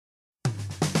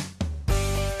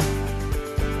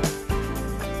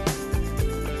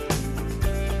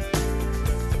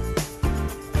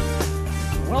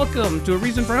Welcome to A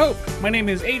Reason for Hope. My name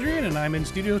is Adrian, and I'm in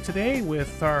studio today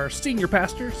with our senior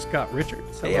pastor, Scott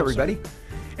Richards. Hello, hey, everybody. Sir.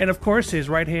 And, of course, his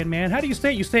right-hand man. How do you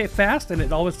say it? You say it fast, and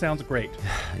it always sounds great.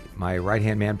 My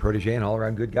right-hand man, protege, and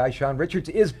all-around good guy, Sean Richards,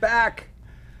 is back.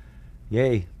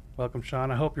 Yay. Welcome,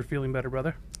 Sean. I hope you're feeling better,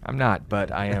 brother. I'm not, but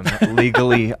I am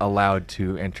legally allowed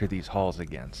to enter these halls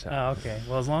again. So. Oh, okay.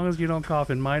 Well, as long as you don't cough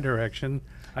in my direction.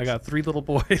 I got 3 little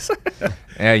boys.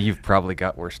 Yeah, you've probably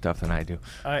got worse stuff than I do.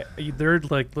 They're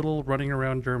like little running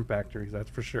around germ factories, that's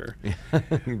for sure.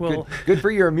 Well, good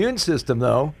for your immune system,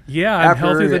 though. Yeah, I'm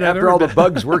healthier than ever. After all the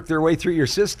bugs work their way through your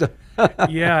system.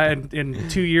 Yeah, and in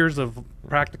 2 years of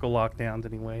practical lockdowns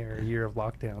anyway, or a year of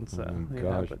lockdowns.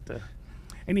 Gosh.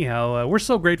 Anyhow, we're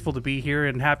so grateful to be here,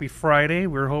 and happy Friday.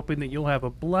 We're hoping that you'll have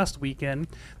a blessed weekend.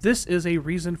 This is A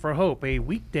Reason for Hope, a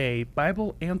weekday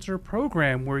Bible answer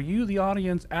program where you, the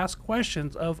audience, ask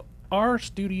questions of our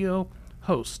studio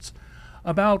hosts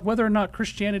about whether or not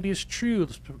Christianity is true,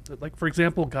 like, for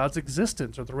example, God's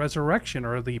existence or the resurrection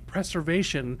or the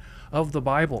preservation of the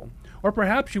Bible. Or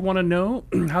perhaps you want to know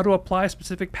how to apply a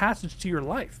specific passage to your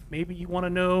life. Maybe you want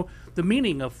to know the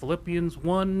meaning of Philippians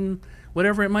 1,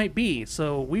 whatever it might be.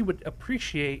 So we would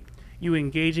appreciate you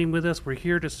engaging with us. We're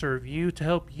here to serve you, to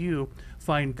help you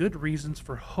find good reasons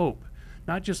for hope.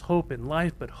 Not just hope in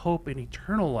life, but hope in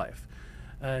eternal life.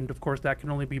 And of course, that can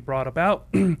only be brought about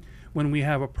when we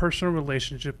have a personal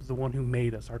relationship with the one who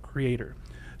made us, our Creator.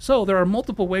 So there are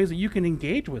multiple ways that you can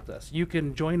engage with us. You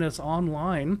can join us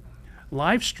online,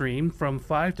 live stream from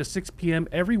 5 to 6 p.m.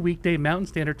 every weekday Mountain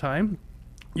Standard Time.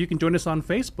 You can join us on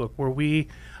Facebook, where we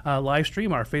live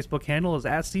stream. Our Facebook handle is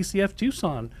at CCF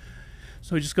Tucson.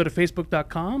 So just go to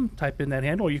facebook.com, type in that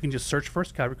handle, or you can just search for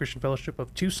us, Calvary Christian Fellowship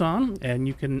of Tucson, and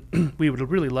you can. We would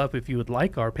really love if you would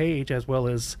like our page, as well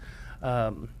as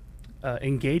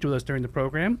engage with us during the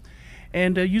program,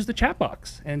 and use the chat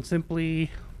box and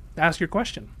simply ask your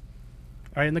question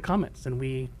right in the comments, and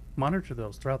we monitor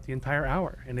those throughout the entire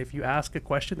hour. And if you ask a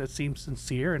question that seems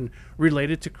sincere and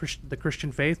related to the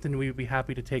Christian faith, then we'd be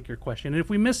happy to take your question. And if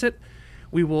we miss it,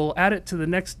 we will add it to the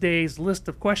next day's list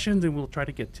of questions, and we'll try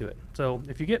to get to it. So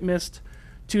if you get missed,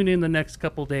 tune in the next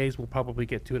couple days. We'll probably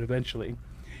get to it eventually.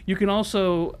 You can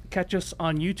also catch us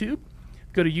on YouTube.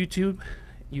 Go to YouTube.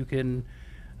 You can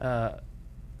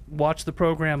watch the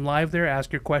program live there,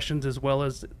 ask your questions, as well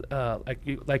as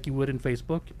like you would in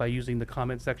Facebook by using the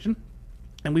comment section.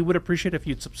 And we would appreciate if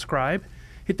you'd subscribe,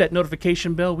 hit that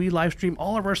notification bell. We live stream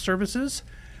all of our services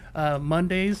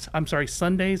Sundays,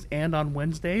 and on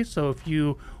Wednesdays. So if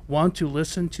you want to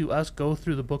listen to us go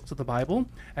through the books of the Bible,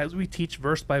 as we teach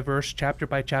verse by verse, chapter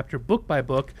by chapter, book by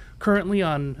book. Currently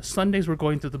on Sundays, we're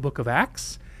going through the book of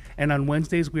Acts. And on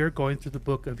Wednesdays, we are going through the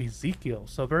book of Ezekiel.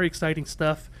 So very exciting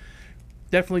stuff.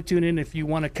 Definitely tune in. If you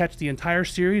want to catch the entire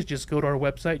series, just go to our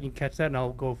website. You can catch that, and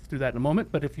I'll go through that in a moment.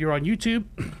 But if you're on YouTube,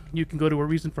 you can go to A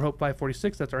Reason for Hope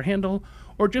 546. That's our handle.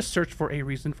 Or just search for A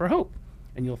Reason for Hope,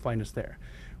 and you'll find us there.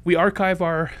 We archive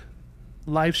our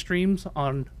live streams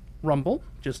on Rumble,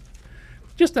 just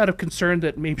out of concern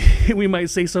that maybe we might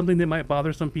say something that might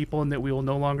bother some people and that we will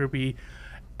no longer be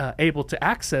able to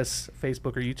access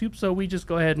Facebook or YouTube. So we just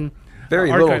go ahead and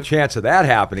very little chance of that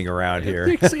happening around here.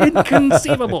 It's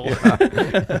inconceivable.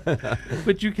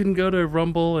 But you can go to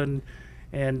Rumble, and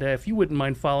if you wouldn't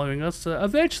mind following us,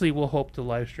 eventually we'll hope to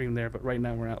live stream there. But right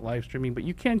now we're not live streaming. But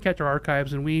you can catch our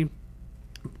archives, and we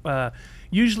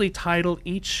usually title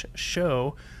each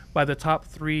show by the top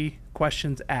 3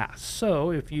 questions asked. So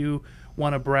if you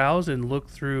want to browse and look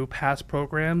through past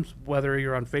programs, whether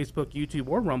you're on Facebook, YouTube,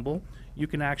 or Rumble, you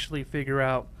can actually figure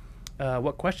out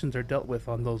what questions are dealt with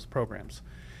on those programs.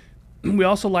 We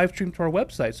also live stream to our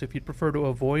website, so if you'd prefer to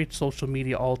avoid social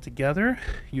media altogether,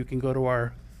 you can go to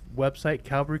our website,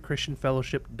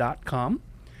 calvarychristianfellowship.com,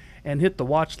 and hit the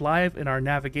watch live in our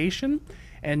navigation.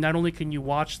 And not only can you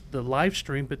watch the live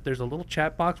stream, but there's a little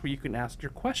chat box where you can ask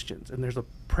your questions. And there's a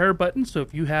prayer button, so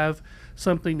if you have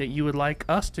something that you would like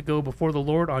us to go before the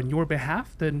Lord on your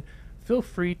behalf, then feel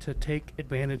free to take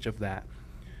advantage of that.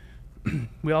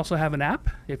 We also have an app.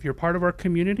 If you're part of our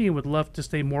community and would love to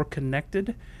stay more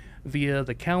connected via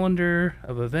the calendar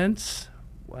of events,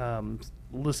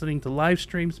 listening to live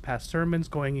streams, past sermons,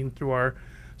 going in through our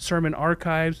sermon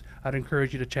archives, I'd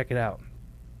encourage you to check it out.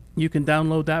 You can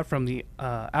download that from the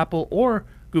Apple or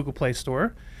Google Play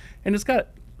Store, and it's got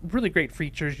really great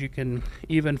features. You can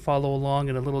even follow along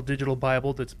in a little digital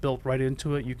Bible that's built right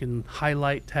into it. You can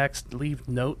highlight text, leave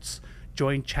notes,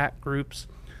 join chat groups,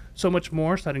 so much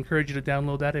more. So I'd encourage you to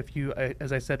download that if you,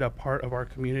 as I said, are part of our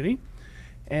community.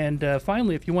 And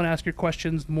finally, if you want to ask your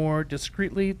questions more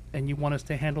discreetly and you want us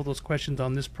to handle those questions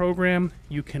on this program,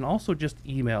 you can also just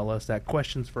email us at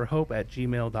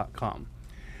questionsforhope@gmail.com.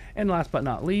 And last but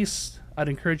not least, I'd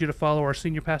encourage you to follow our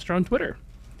senior pastor on Twitter.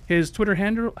 His Twitter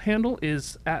handle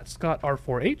is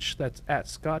 @ScottR4H. That's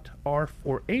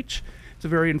 @ScottR4H. It's a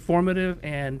very informative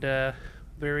and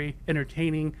very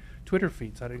entertaining Twitter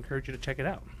feed, so I'd encourage you to check it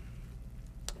out.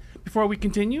 Before we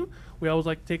continue, we always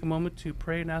like to take a moment to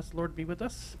pray and ask the Lord to be with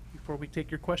us before we take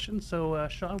your questions. So,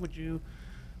 Sean, would you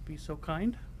be so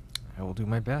kind? I will do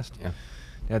my best. Yeah.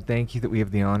 Dad, thank you that we have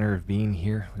the honor of being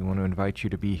here. We want to invite you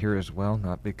to be here as well,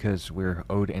 not because we're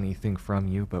owed anything from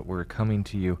you, but we're coming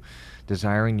to you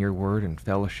desiring your word and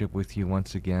fellowship with you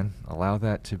once again. Allow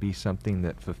that to be something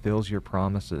that fulfills your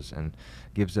promises and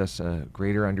gives us a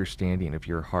greater understanding of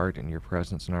your heart and your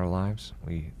presence in our lives.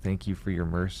 We thank you for your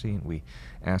mercy, and we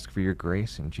ask for your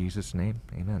grace. In Jesus' name,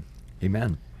 amen.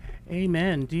 Amen.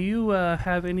 Amen. Do you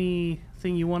have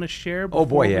anything you want to share? Oh,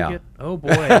 boy, we yeah. Oh, boy.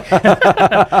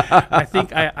 I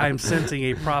think I'm sensing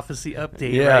a prophecy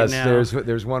update right now. Yes,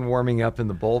 there's one warming up in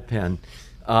the bullpen.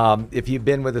 If you've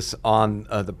been with us on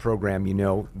the program, you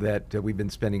know that we've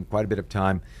been spending quite a bit of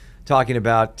time talking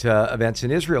about events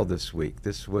in Israel this week.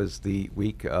 This was the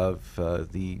week of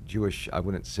the Jewish, I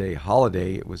wouldn't say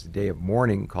holiday, it was the day of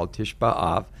mourning called Tish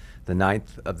B'Av, the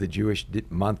 9th of the Jewish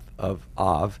month of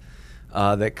Av.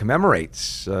 That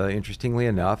commemorates, interestingly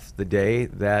enough, the day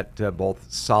that both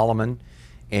Solomon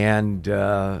and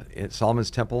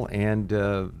Solomon's temple and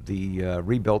the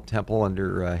rebuilt temple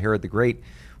under Herod the Great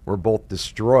were both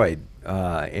destroyed,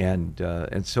 and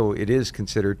so it is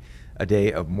considered a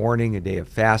day of mourning, a day of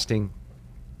fasting,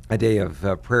 a day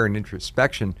of prayer and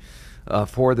introspection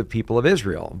for the people of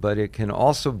Israel. But it can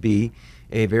also be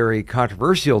a very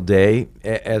controversial day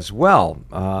as well.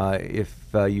 If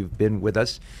you've been with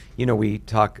us, you know we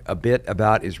talk a bit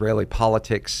about Israeli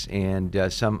politics and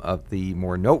some of the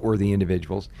more noteworthy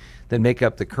individuals that make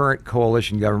up the current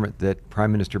coalition government that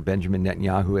Prime Minister Benjamin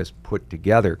Netanyahu has put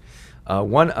together.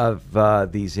 One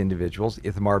of these individuals,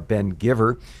 Ithamar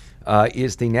Ben-Gvir,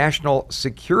 is the National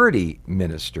Security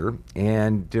Minister,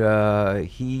 and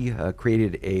he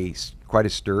created quite a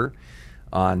stir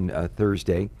on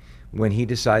Thursday when he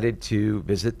decided to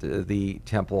visit the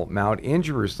Temple Mount in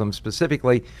Jerusalem,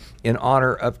 specifically in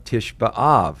honor of Tish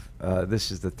B'Av. This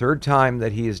is the third time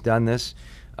that he has done this.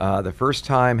 The first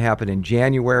time happened in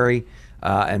January,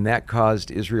 and that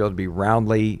caused Israel to be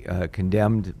roundly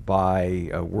condemned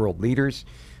by world leaders.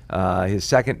 His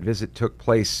second visit took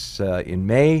place in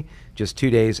May, just 2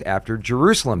 days after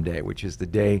Jerusalem Day, which is the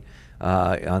day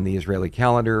on the Israeli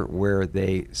calendar where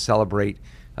they celebrate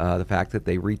the fact that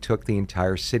they retook the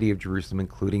entire city of Jerusalem,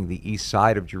 including the east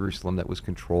side of Jerusalem that was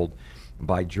controlled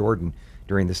by Jordan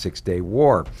during the Six-Day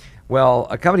War. Well,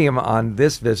 accompanying him on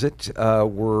this visit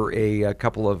were a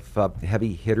couple of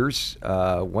heavy hitters.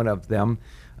 One of them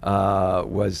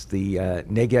was the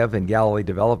Negev and Galilee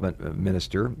Development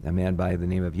Minister, a man by the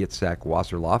name of Yitzhak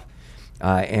Wasserloff,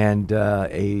 and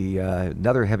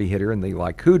another heavy hitter in the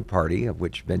Likud party, of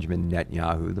which Benjamin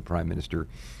Netanyahu, the prime minister,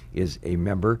 is a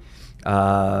member.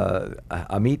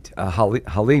 Amit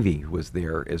Halevi was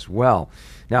there as well.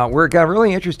 Now, where it got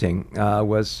really interesting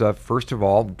was, first of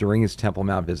all, during his Temple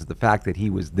Mount visit, the fact that he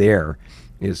was there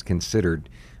is considered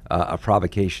a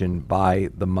provocation by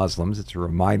the Muslims. It's a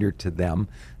reminder to them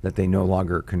that they no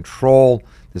longer control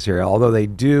this area, although they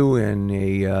do in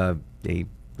a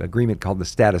agreement called the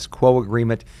Status Quo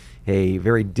Agreement, a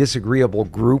very disagreeable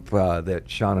group that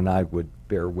Sean and I would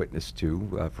bear witness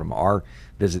to from our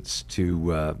visits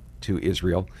to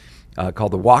Israel,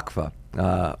 called the Waqfa,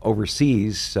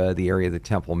 oversees the area of the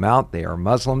Temple Mount. They are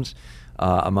Muslims.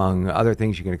 Among other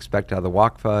things you can expect out of the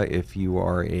Waqfa, if you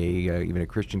are even a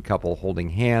Christian couple holding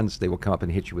hands, they will come up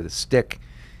and hit you with a stick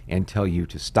and tell you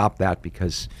to stop that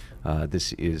because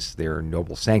this is their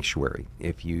noble sanctuary.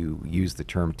 If you use the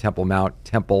term Temple Mount,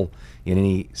 temple in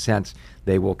any sense,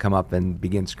 they will come up and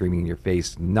begin screaming in your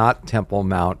face, not Temple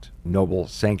Mount, noble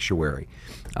sanctuary.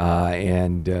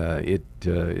 It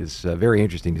is very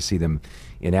interesting to see them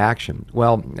in action.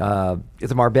 Well,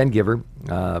 Ithamar Ben-Gvir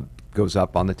goes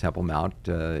up on the Temple Mount.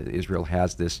 Israel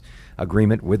has this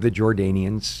agreement with the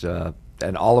Jordanians,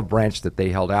 an olive branch that they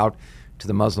held out to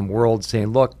the Muslim world, saying,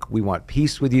 look, we want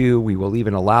peace with you. We will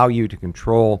even allow you to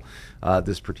control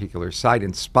this particular site,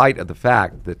 in spite of the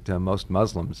fact that most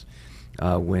Muslims,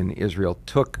 when Israel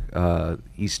took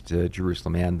East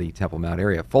Jerusalem and the Temple Mount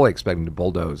area, fully expecting to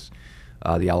bulldoze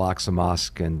the Al-Aqsa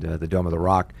Mosque and the Dome of the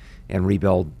Rock and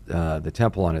rebuild the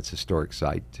temple on its historic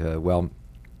site. Well,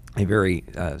 a very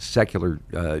secular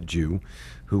Jew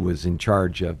who was in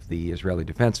charge of the Israeli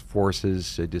Defense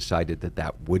Forces, decided that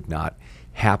that would not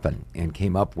happen and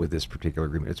came up with this particular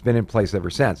agreement. It's been in place ever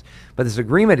since. But this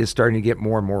agreement is starting to get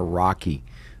more and more rocky,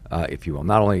 if you will,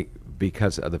 not only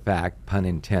because of the fact, pun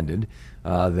intended,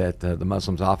 that the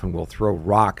Muslims often will throw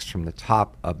rocks from the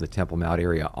top of the Temple Mount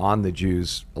area on the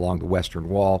Jews along the Western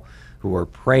Wall who are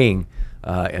praying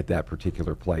at that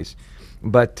particular place.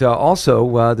 But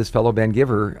also, this fellow Ben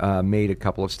Giver made a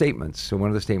couple of statements. So one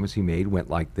of the statements he made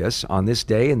went like this: on this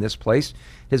day in this place,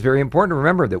 it is very important to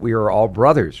remember that we are all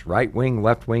brothers, right wing,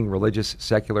 left wing, religious,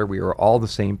 secular. We are all the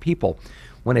same people.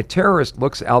 When a terrorist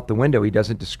looks out the window, he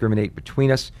doesn't discriminate between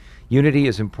us. Unity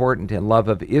is important and love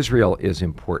of Israel is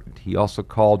important. He also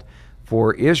called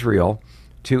for Israel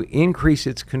to increase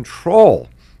its control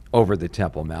over the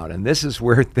Temple Mount. And this is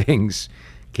where things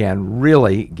can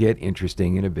really get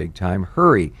interesting in a big-time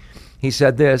hurry. He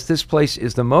said this place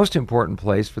is the most important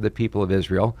place for the people of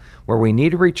Israel, where we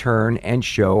need to return and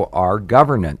show our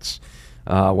governance.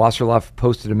 Wasserloff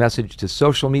posted a message to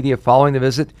social media following the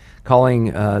visit,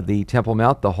 calling the Temple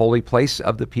Mount the holy place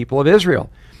of the people of Israel.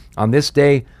 On this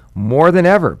day, more than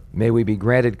ever, may we be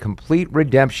granted complete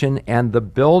redemption and the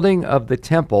building of the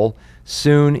temple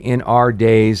soon in our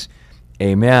days.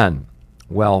 Amen.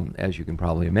 Well, as you can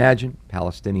probably imagine,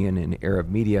 Palestinian and Arab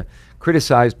media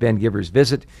criticized Ben Giver's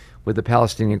visit, with the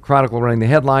Palestinian Chronicle running the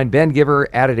headline, "Ben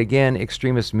Giver at it again,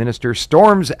 extremist minister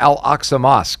storms Al-Aqsa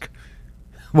Mosque."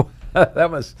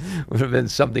 That would have been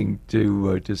something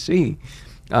to see.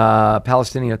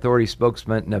 Palestinian Authority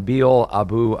spokesman Nabil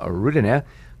Abu Rudineh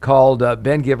called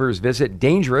Ben Giver's visit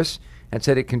dangerous and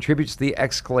said it contributes to the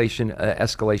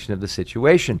escalation of the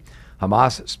situation.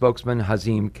 Hamas spokesman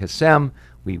Hazim Qassem,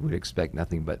 we would expect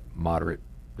nothing but moderate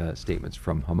statements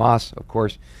from Hamas, of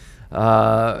course,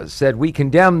 said, "We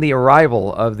condemn the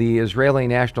arrival of the Israeli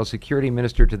National Security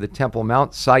Minister to the Temple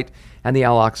Mount site and the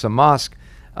Al-Aqsa Mosque."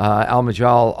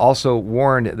 Al-Majal also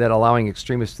warned that allowing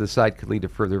extremists to the site could lead to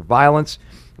further violence.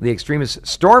 The extremists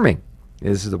storming,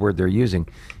 this is the word they're using,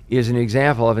 is an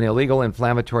example of an illegal,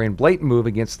 inflammatory, and blatant move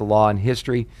against the law and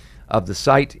history of the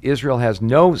site. Israel has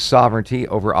no sovereignty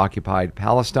over occupied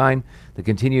Palestine. The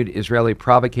continued Israeli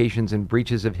provocations and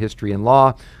breaches of history and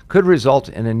law could result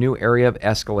in a new area of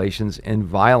escalations and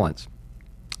violence.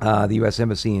 The U.S.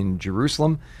 Embassy in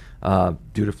Jerusalem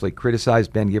dutifully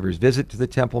criticized Ben Giver's visit to the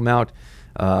Temple Mount.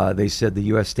 They said the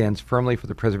U.S. stands firmly for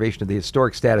the preservation of the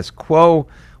historic status quo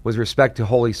with respect to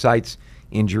holy sites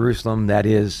in Jerusalem. That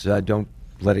is, don't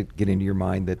let it get into your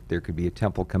mind that there could be a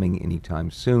temple coming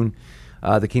anytime soon.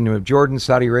 The Kingdom of Jordan,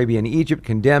 Saudi Arabia, and Egypt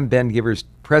condemned Ben Giver's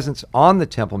presence on the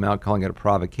Temple Mount, calling it a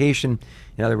provocation.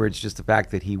 In other words, just the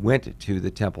fact that he went to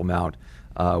the Temple Mount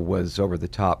was over the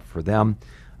top for them.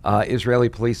 Israeli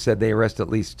police said they arrested at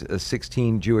least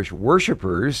 16 Jewish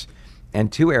worshipers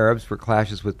and 2 Arabs for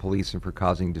clashes with police and for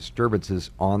causing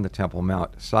disturbances on the Temple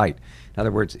Mount site. In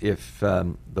other words, if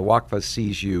the Waqfa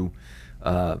sees you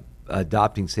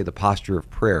adopting, say, the posture of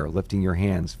prayer, lifting your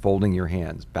hands, folding your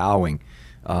hands, bowing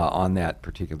on that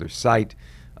particular site,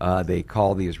 they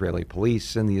call the Israeli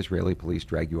police, and the Israeli police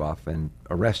drag you off and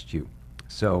arrest you.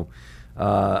 So,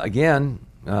 again,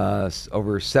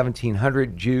 over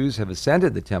 1,700 Jews have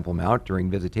ascended the Temple Mount during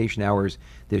visitation hours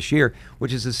this year,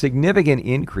 which is a significant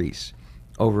increase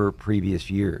over previous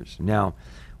years. Now,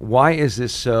 why is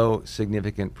this so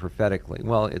significant prophetically?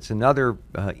 Well, it's another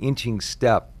inching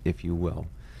step, if you will,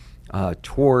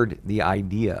 toward the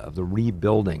idea of the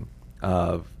rebuilding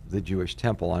of the Jewish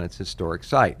temple on its historic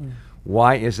site.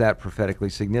 Why is that prophetically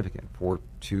significant? For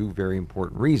 2 very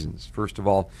important reasons. First of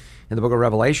all, in the book of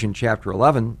Revelation, chapter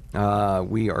 11,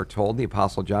 we are told the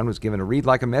Apostle John was given a reed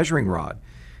like a measuring rod.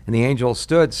 And the angel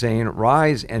stood, saying,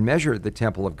 "Rise and measure the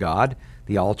temple of God,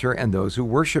 the altar, and those who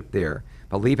worship there.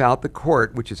 But leave out the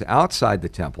court, which is outside the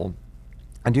temple,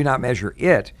 and do not measure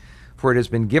it, for it has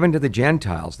been given to the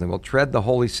Gentiles. They will tread the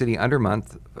holy city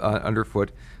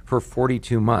underfoot for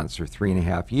 42 months, or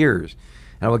 3.5 years.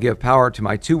 And I will give power to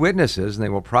my 2 witnesses, and they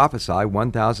will prophesy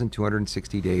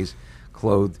 1,260 days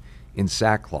clothed in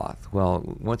sackcloth."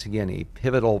 Well, once again, a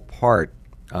pivotal part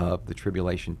of the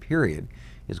tribulation period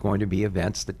is going to be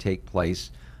events that take place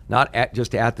not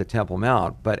just at the Temple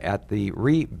Mount, but at the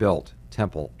rebuilt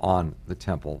temple on the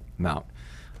Temple Mount.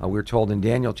 We're told in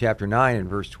Daniel chapter 9 and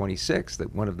verse 26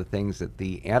 that one of the things that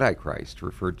the Antichrist,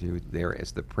 referred to there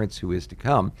as the prince who is to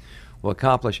come, will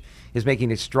accomplish is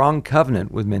making a strong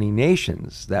covenant with many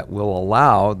nations that will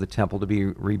allow the temple to be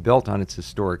rebuilt on its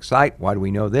historic site. Why do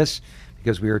we know this?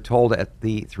 Because we are told at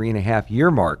the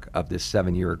 3.5-year mark of this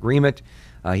 7-year agreement,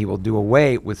 he will do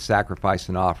away with sacrifice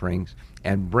and offerings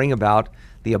and bring about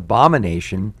the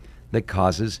abomination that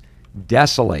causes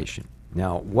desolation.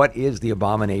 Now, what is the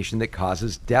abomination that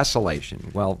causes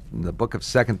desolation? Well, in the book of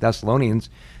 2 Thessalonians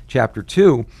chapter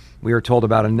 2, we are told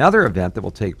about another event that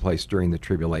will take place during the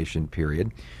tribulation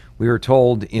period. We are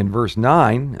told in verse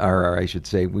 9, or I should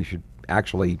say we should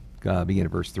actually begin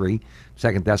at verse 3,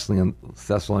 2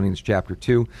 Thessalonians chapter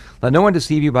 2. Let no one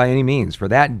deceive you by any means, for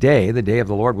that day, the day of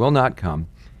the Lord, will not come,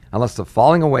 unless the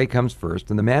falling away comes first,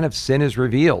 and the man of sin is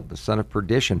revealed, the son of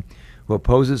perdition, who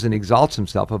opposes and exalts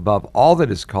himself above all that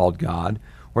is called God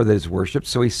or that is worshipped.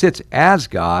 So he sits as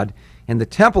God in the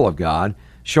temple of God,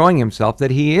 showing himself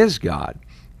that he is God.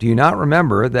 Do you not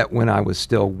remember that when I was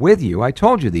still with you, I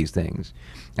told you these things?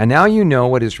 And now you know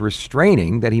what is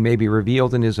restraining, that he may be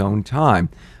revealed in his own time.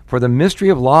 For the mystery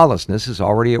of lawlessness is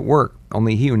already at work.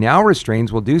 Only he who now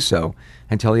restrains will do so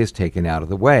until he is taken out of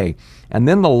the way. And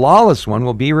then the lawless one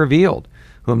will be revealed,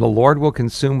 whom the Lord will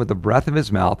consume with the breath of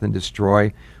his mouth and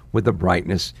destroy with the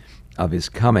brightness of his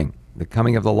coming. The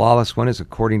coming of the lawless one is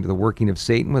according to the working of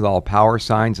Satan, with all power,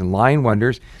 signs, and lying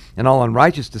wonders, and all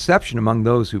unrighteous deception among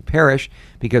those who perish,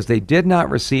 because they did not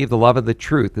receive the love of the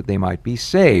truth, that they might be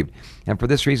saved. And for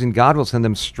this reason God will send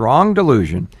them strong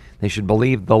delusion. They should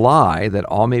believe the lie, that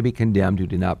all may be condemned who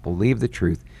do not believe the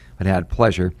truth, but had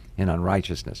pleasure in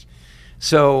unrighteousness.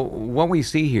 So what we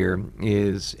see here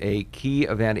is a key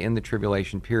event in the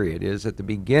tribulation period, is at the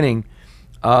beginning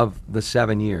of the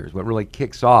 7 years. What really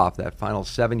kicks off that final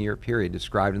 7-year period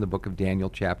described in the book of Daniel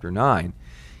chapter 9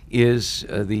 is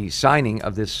the signing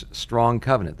of this strong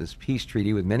covenant, this peace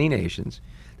treaty with many nations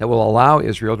that will allow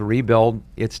Israel to rebuild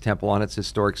its temple on its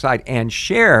historic site and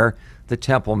share the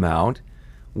Temple Mount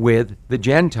with the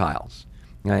Gentiles.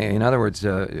 In other words,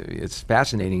 it's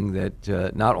fascinating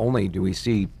that not only do we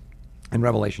see in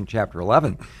Revelation chapter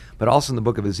 11, but also in the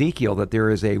book of Ezekiel that there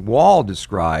is a wall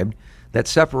described that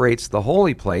separates the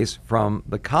holy place from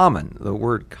the common. The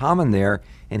word common there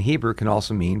in Hebrew can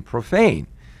also mean profane.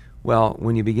 Well,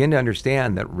 when you begin to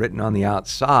understand that written on the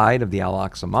outside of the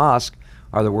Al-Aqsa Mosque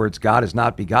are the words, God is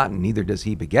not begotten, neither does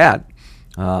he beget,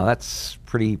 that's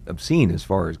pretty obscene as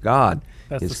far as God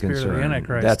That's is the spirit concerned. of the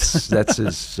Antichrist. That's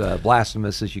as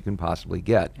blasphemous as you can possibly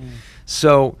get.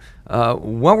 So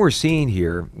what we're seeing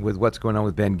here with what's going on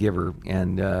with Ben Giver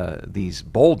and these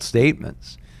bold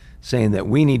statements saying that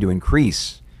we need to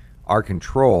increase our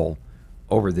control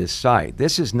over this site.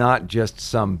 This is not just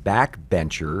some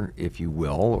backbencher, if you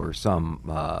will, or some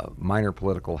minor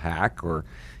political hack, or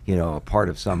a part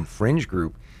of some fringe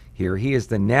group here. He is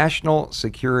the National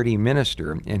Security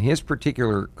Minister, and his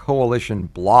particular coalition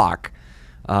bloc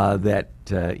that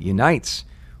unites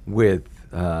with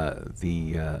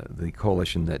the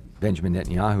coalition that Benjamin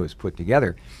Netanyahu has put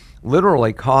together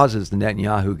literally causes the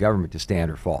Netanyahu government to stand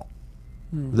or fall.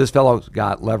 This fellow's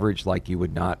got leverage like you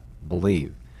would not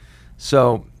believe.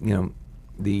 So,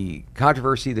 the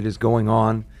controversy that is going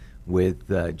on with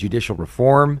judicial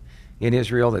reform in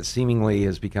Israel that seemingly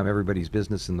has become everybody's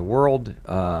business in the world,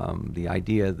 the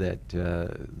idea that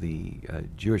the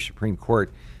Jewish Supreme Court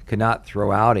cannot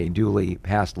throw out a duly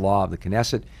passed law of the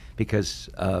Knesset because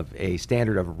of a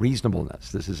standard of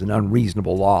reasonableness. This is an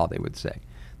unreasonable law, they would say.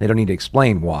 They don't need to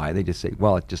explain why. They just say,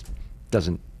 well, it just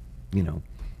doesn't,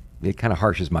 it kind of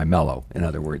harshes my mellow, in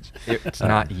other words. It's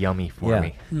not yummy for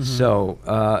me. Mm-hmm.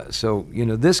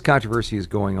 So this controversy is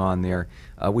going on there.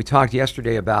 We talked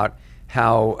yesterday about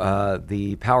how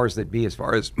the powers that be, as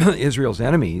far as Israel's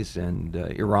enemies and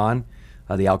Iran,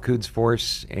 the Al-Quds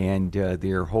force, and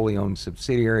their wholly owned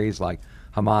subsidiaries like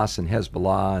Hamas and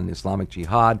Hezbollah and Islamic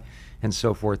Jihad and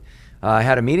so forth,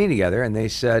 had a meeting together, and they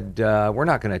said, we're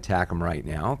not going to attack them right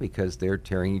now because they're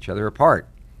tearing each other apart.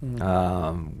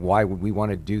 Why would we want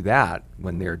to do that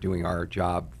when they're doing our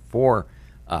job for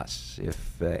us?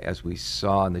 If, as we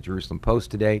saw in the Jerusalem Post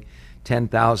today,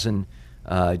 10,000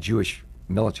 Jewish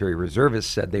military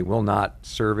reservists said they will not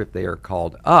serve if they are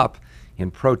called up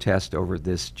in protest over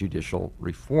this judicial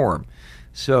reform.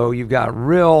 So you've got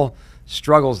real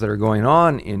struggles that are going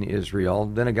on in Israel.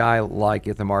 Then a guy like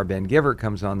Ithamar Ben Giver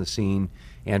comes on the scene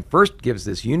and first gives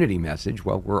this unity message.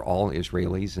 Well, we're all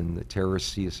Israelis and the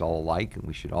terrorists see us all alike and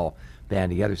we should all band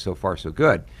together. So far, so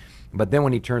good. But then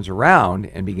when he turns around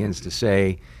and begins to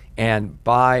say, and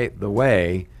by the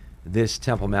way, this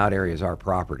Temple Mount area is our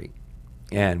property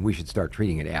and we should start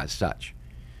treating it as such.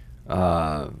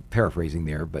 Paraphrasing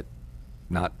there, but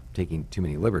not taking too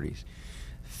many liberties.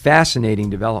 Fascinating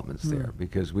developments there,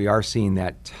 because we are seeing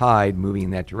that tide moving in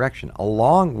that direction,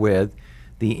 along with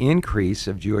the increase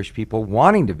of Jewish people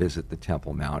wanting to visit the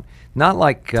Temple Mount. Not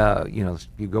like,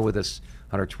 you go with us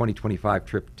on our 2025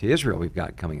 trip to Israel we've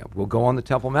got coming up. We'll go on the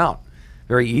Temple Mount.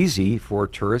 Very easy for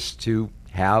tourists to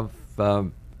have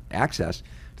access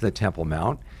to the Temple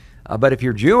Mount. But if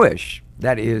you're Jewish,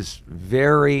 that is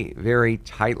very, very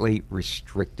tightly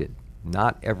restricted.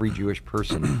 Not every Jewish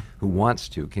person who wants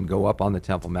to can go up on the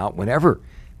Temple Mount whenever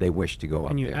they wish to go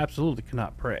up And you there. absolutely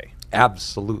cannot pray,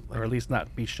 Absolutely. or at least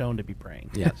not be shown to be praying.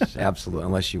 Yes, absolutely.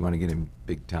 Unless you want to get in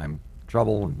big time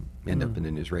trouble and end up in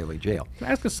an Israeli jail. Can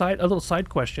I ask a little side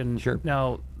question? Sure.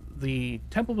 Now, the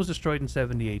temple was destroyed in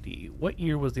 70 A.D. What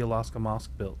year was the Al-Aqsa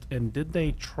Mosque built? And did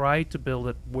they try to build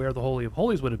it where the Holy of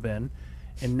Holies would have been?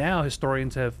 And now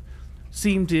historians have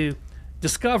seemed to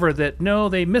discover that no,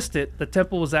 they missed it. The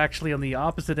temple was actually on the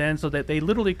opposite end, so that they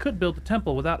literally could build the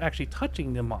temple without actually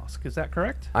touching the mosque. Is that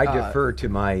correct? I defer to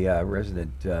my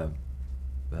resident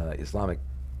Islamic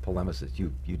polemicist.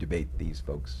 You debate these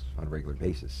folks on a regular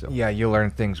basis. So Yeah, you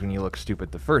learn things when you look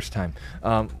stupid the first time.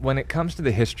 When it comes to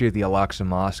the history of the Al-Aqsa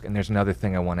Mosque, and there's another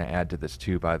thing I want to add to this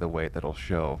too, by the way, that'll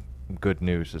show good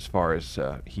news as far as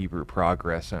Hebrew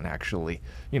progress and actually,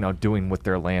 doing with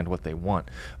their land what they want,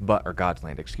 or God's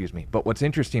land, excuse me. But what's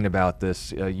interesting about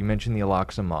this, you mentioned the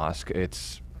Al-Aqsa Mosque.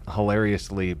 It's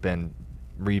hilariously been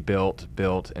rebuilt,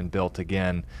 built, and built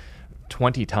again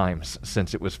 20 times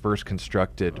since it was first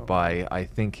constructed by, I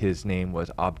think his name was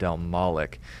Abd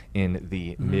al-Malik in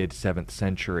the mid-7th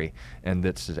century, and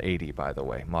this is 80, by the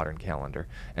way, modern calendar.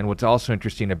 And what's also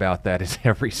interesting about that is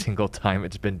every single time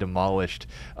it's been demolished,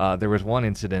 there was one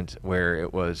incident where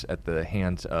it was at the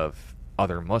hands of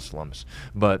other Muslims,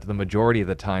 but the majority of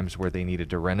the times where they needed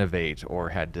to renovate or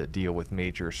had to deal with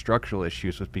major structural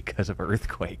issues was because of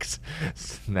earthquakes.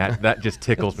 that just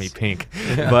tickles me pink.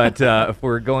 But if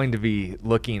we're going to be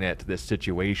looking at this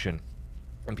situation,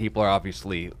 and people are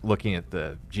obviously looking at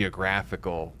the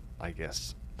geographical, I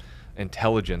guess,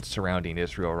 intelligence surrounding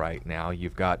Israel right now,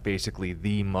 you've got basically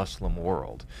the Muslim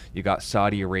world. You got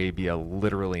Saudi Arabia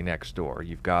literally next door.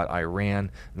 You've got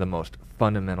Iran, the most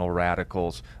fundamental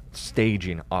radicals,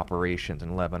 staging operations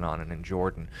in Lebanon and in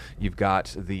Jordan. You've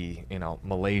got the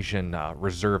Malaysian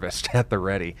reservist at the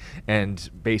ready, and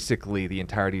basically the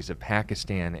entirities of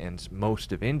Pakistan and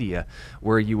most of India,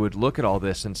 where you would look at all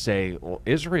this and say, well,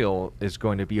 Israel is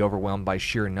going to be overwhelmed by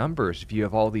sheer numbers if you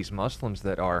have all these Muslims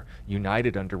that are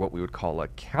united under what we would call a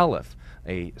caliph,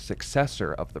 a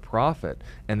successor of the prophet,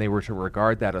 and they were to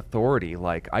regard that authority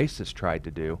like ISIS tried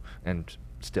to do and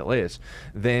still is,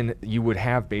 then you would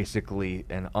have basically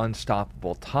an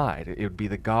unstoppable tide. It would be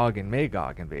the Gog and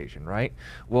Magog invasion, right?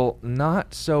 Well,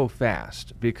 not so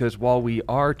fast, because while we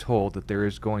are told that there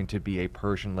is going to be a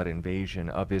Persian-led invasion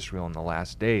of Israel in the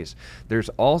last days, there's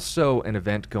also an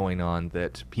event going on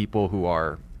that people who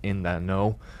are in the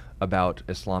know about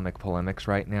Islamic polemics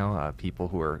right now, people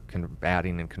who are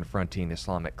combating and confronting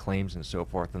Islamic claims and so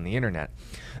forth on the internet.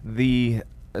 The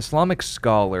Islamic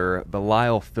scholar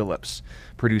Belial Phillips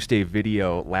produced a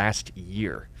video last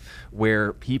year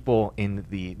where people in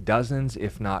the dozens,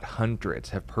 if not hundreds,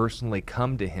 have personally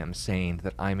come to him saying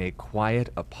that I'm a quiet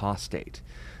apostate,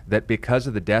 that because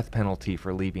of the death penalty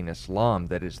for leaving Islam,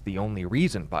 that is the only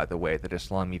reason, by the way, that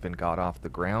Islam even got off the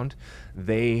ground,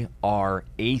 they are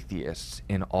atheists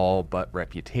in all but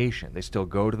reputation. They still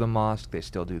go to the mosque, they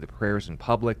still do the prayers in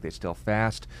public, they still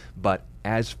fast, but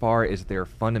as far as their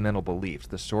fundamental beliefs,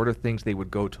 the sort of things they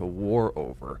would go to war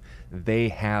over, they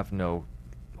have no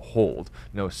hold,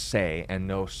 no say, and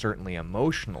no certainly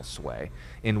emotional sway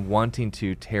in wanting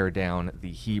to tear down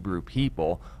the Hebrew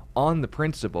people on the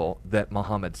principle that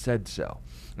Muhammad said so.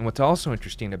 And what's also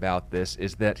interesting about this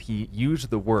is that he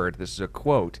used the word, this is a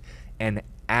quote, an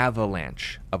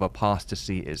avalanche of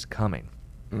apostasy is coming.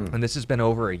 And this has been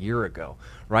over a year ago.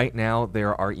 Right now,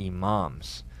 there are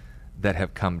imams that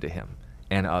have come to him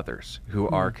and others who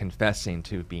are confessing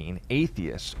to being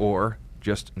atheists or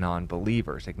just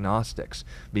non-believers, agnostics,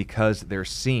 because they're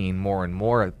seeing more and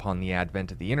more upon the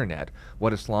advent of the internet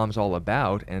what Islam's all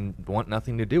about and want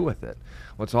nothing to do with it.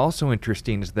 What's also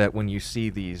interesting is that when you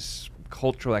see these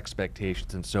cultural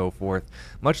expectations and so forth,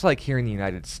 much like here in the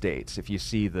United States, if you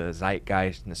see the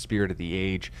zeitgeist and the spirit of the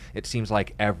age, it seems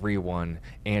like everyone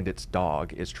and its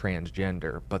dog is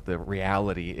transgender, but the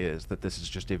reality is that this is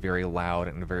just a very loud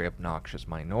and a very obnoxious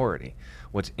minority.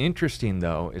 What's interesting,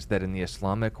 though, is that in the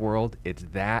Islamic world, it's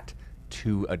that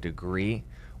to a degree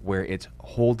where it's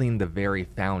holding the very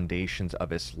foundations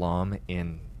of Islam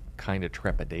in kind of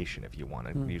trepidation, if you want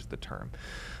to use the term.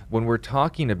 When we're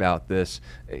talking about this,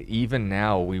 even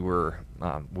now we were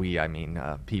I mean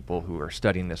people who are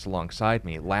studying this alongside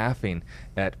me, laughing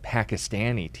at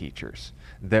Pakistani teachers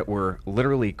that were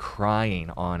literally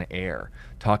crying on air,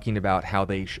 talking about how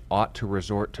they ought to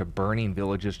resort to burning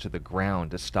villages to the ground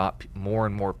to stop more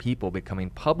and more people becoming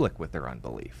public with their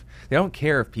unbelief. They don't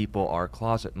care if people are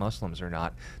closet Muslims or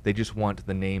not. They just want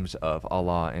the names of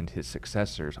Allah and his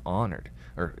successors honored,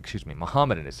 or excuse me,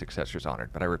 Muhammad and his successors honored,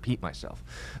 but I repeat myself.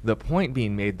 The point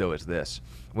being made, though, is this.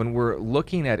 When we're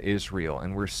looking at Israel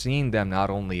and we're seeing them not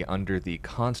only under the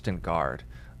constant guard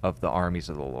of the armies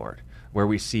of the Lord, where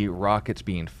we see rockets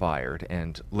being fired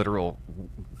and literal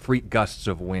freak gusts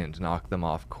of wind knock them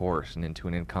off course and into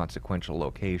an inconsequential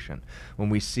location, when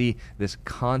we see this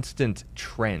constant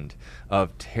trend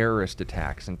of terrorist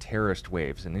attacks and terrorist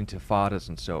waves and intifadas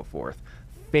and so forth,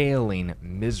 failing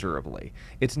miserably,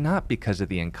 it's not because of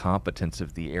the incompetence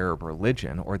of the Arab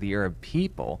religion or the Arab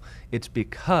people. It's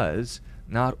because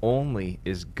not only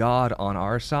is God on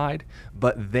our side,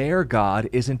 but their God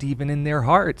isn't even in their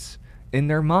hearts, in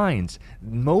their minds.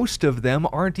 Most of them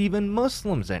aren't even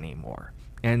Muslims anymore,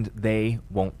 and they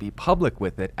won't be public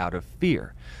with it out of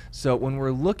fear. So when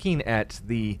we're looking at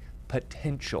the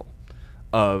potential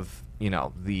of,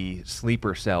 the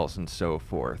sleeper cells and so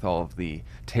forth, all of the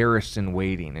terrorists in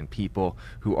waiting and people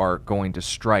who are going to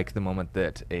strike the moment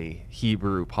that a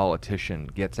Hebrew politician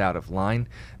gets out of line,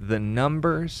 the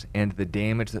numbers and the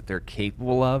damage that they're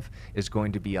capable of is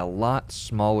going to be a lot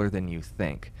smaller than you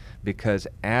think. Because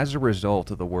as a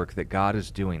result of the work that God is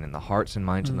doing in the hearts and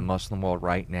minds of the Muslim world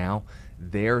right now,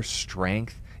 their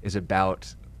strength is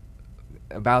about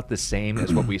the same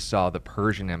as what we saw the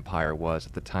Persian Empire was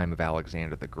at the time of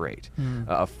Alexander the Great.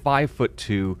 A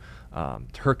 5'2"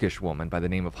 Turkish woman by the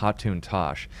name of Hatun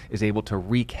Tash is able to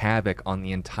wreak havoc on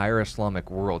the entire Islamic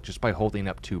world just by holding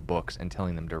up 2 books and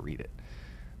telling them to read it.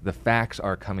 The facts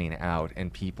are coming out,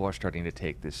 and people are starting to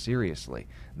take this seriously.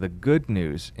 The good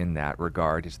news in that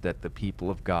regard is that the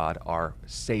people of God are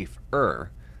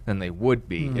safer than they would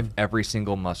be if every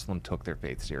single Muslim took their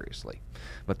faith seriously.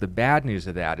 But the bad news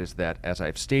of that is that, as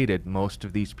I've stated, most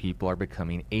of these people are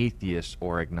becoming atheists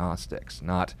or agnostics,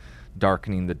 not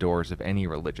darkening the doors of any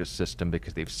religious system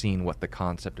because they've seen what the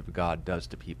concept of God does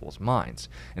to people's minds.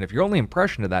 And if your only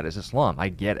impression of that is Islam, I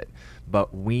get it.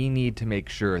 But we need to make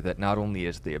sure that not only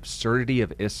is the absurdity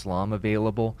of Islam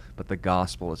available, but the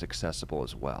gospel is accessible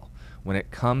as well. When it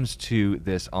comes to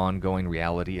this ongoing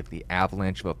reality of the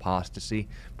avalanche of apostasy,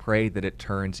 pray that it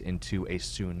turns into a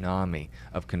tsunami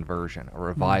of conversion, a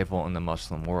revival in the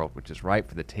Muslim world, which is ripe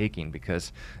for the taking,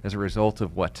 because as a result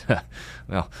of what,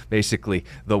 basically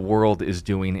the world is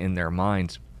doing in their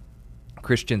minds,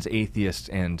 Christians, atheists,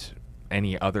 and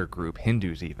any other group,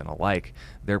 Hindus even alike,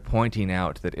 they're pointing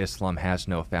out that Islam has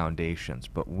no foundations,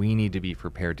 but we need to be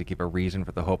prepared to give a reason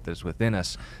for the hope that is within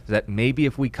us, that maybe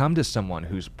if we come to someone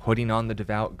who's putting on the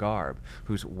devout garb,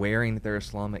 who's wearing their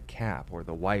Islamic cap, or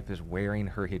the wife is wearing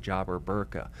her hijab or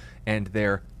burqa, and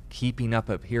they're keeping up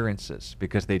appearances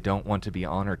because they don't want to be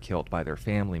honor killed by their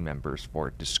family members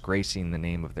for disgracing the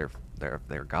name of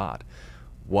their God,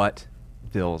 what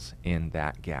fills in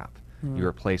that gap? You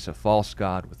replace a false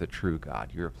God with a true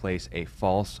God. You replace a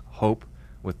false hope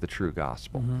with the true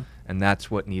gospel. And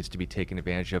that's what needs to be taken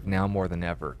advantage of now more than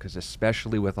ever, because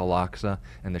especially with Al-Aqsa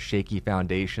and the shaky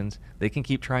foundations, they can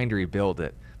keep trying to rebuild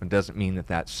it, but it doesn't mean that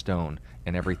that stone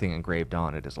and everything engraved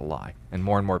on it is a lie. And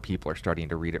more people are starting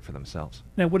to read it for themselves.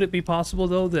 Now, would it be possible,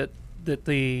 though, that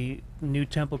the new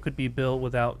temple could be built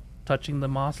without touching the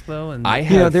mosque, though? And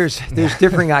there's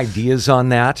differing ideas on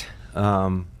that.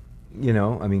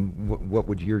 What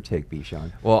would your take be,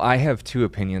 Sean? Well, I have 2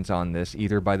 opinions on this.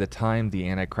 Either by the time the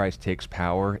Antichrist takes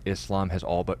power, Islam has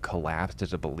all but collapsed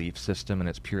as a belief system, and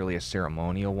it's purely a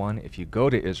ceremonial one. If you go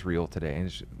to Israel today,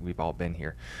 and we've all been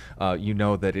here, you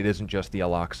know that it isn't just the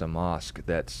Al-Aqsa Mosque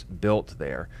that's built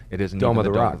there. It isn't Dome even of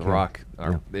the the Dome of the Rock.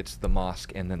 Rock. It's the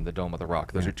mosque and then the Dome of the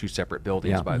Rock. Those are 2 separate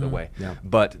buildings, by the way. Yeah.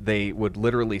 But they would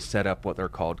literally set up what they're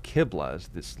called qiblas,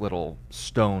 this little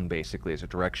stone basically as a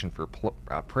direction for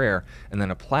prayer, and then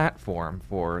a platform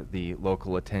for the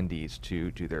local attendees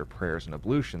to do their prayers and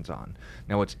ablutions on.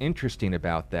 Now, what's interesting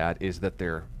about that is that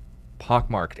they're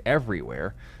pockmarked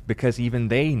everywhere because even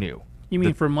they knew. You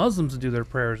mean for Muslims to do their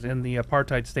prayers in the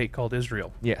apartheid state called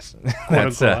Israel? Yes.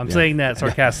 I'm saying that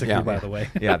sarcastically, by the way.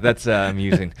 Yeah, that's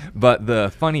amusing. But the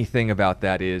funny thing about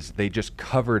that is they just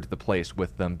covered the place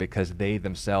with them because they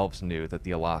themselves knew that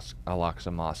the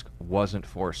Al-Aqsa Mosque wasn't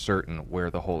for certain where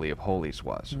the Holy of Holies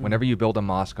was. Whenever you build a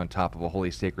mosque on top of a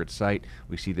holy sacred site,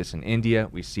 we see this in India,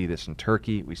 we see this in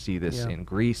Turkey, we see this in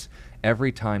Greece.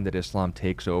 Every time that Islam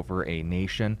takes over a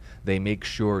nation, they make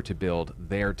sure to build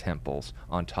their temples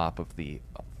on top of the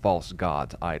false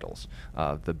gods, idols.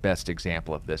 The best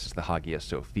example of this is the Hagia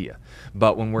Sophia.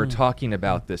 But when we're talking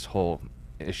about this whole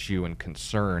issue and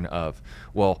concern of,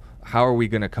 well, how are we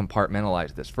going to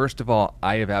compartmentalize this? First of all,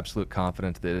 I have absolute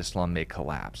confidence that Islam may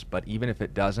collapse. But even if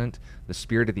it doesn't, the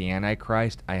spirit of the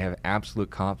Antichrist, I have absolute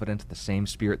confidence the same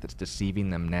spirit that's deceiving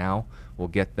them now will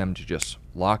get them to just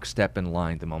lockstep in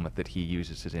line the moment that he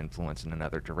uses his influence in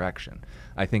another direction.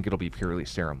 I think it'll be purely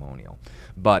ceremonial.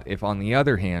 But if, on the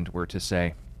other hand, we're to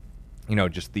say,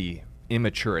 just the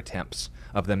immature attempts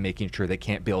of them making sure they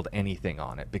can't build anything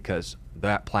on it because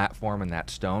that platform and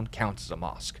that stone counts as a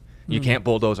mosque. You can't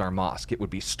bulldoze our mosque. It would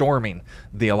be storming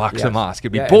the Al-Aqsa mosque.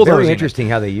 It'd be bulldozing. Very interesting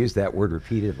how they use that word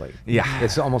repeatedly. Yeah.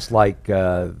 It's almost like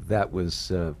that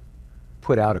was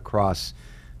put out across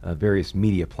various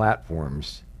media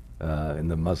platforms in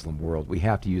the Muslim world. We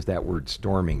have to use that word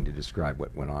storming to describe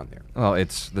what went on there. Well,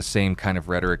 it's the same kind of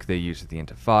rhetoric they used at the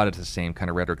Intifada. It's the same kind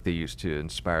of rhetoric they used to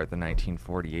inspire the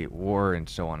 1948 war and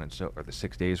so on or the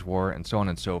 6 Days War and so on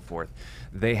and so forth.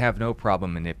 They have no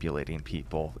problem manipulating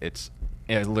people. It's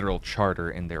a literal charter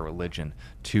in their religion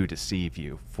to deceive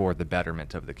you for the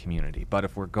betterment of the community. But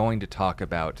if we're going to talk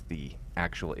about the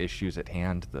actual issues at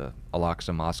hand, the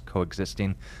Al-Aqsa Mosque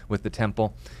coexisting with the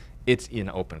temple, it's an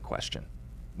open question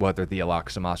whether the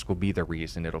Al-Aqsa Mosque will be the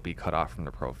reason it'll be cut off from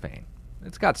the profane.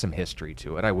 It's got some history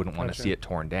to it. I wouldn't want to see it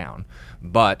torn down.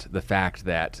 But the fact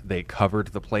that they covered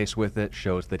the place with it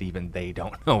shows that even they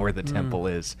don't know where the temple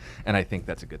is, and I think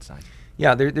that's a good sign.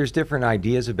 Yeah, there's different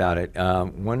ideas about it.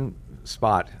 One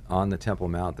spot on the Temple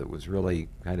Mount that was really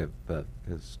kind of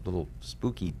is a little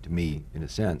spooky to me, in a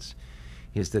sense,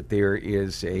 is that there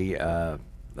is a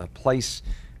place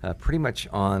pretty much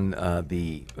on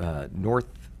the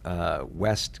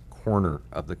northwest corner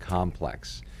of the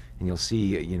complex. And you'll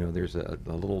see, there's a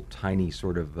little tiny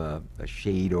sort of a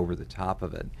shade over the top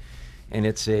of it. And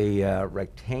it's a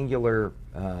rectangular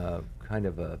kind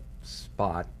of a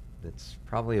spot that's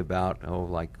probably about,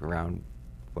 around,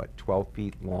 12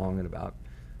 feet long and about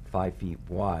 5 feet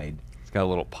wide. It's got a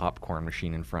little popcorn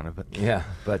machine in front of it. Yeah,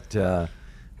 but there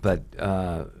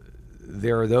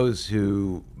are those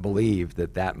who believe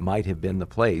that might have been the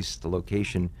place, the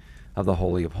location of the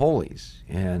Holy of Holies.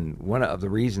 And one of the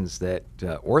reasons that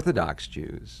Orthodox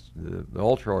Jews, the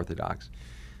ultra-Orthodox,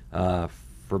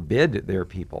 forbid their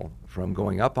people from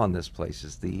going up on this place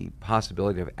is the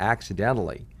possibility of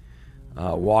accidentally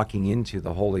walking into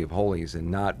the Holy of Holies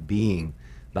and not being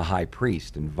the high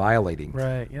priest and violating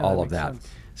all of that. Sense.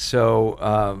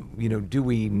 So, do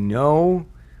we know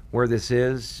where this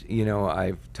is?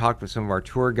 I've talked with some of our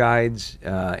tour guides,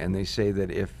 and they say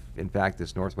that if, in fact,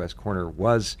 this northwest corner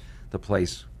was the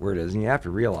place where it is, and you have to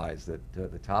realize that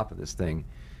the top of this thing,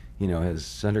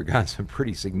 has undergone some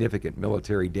pretty significant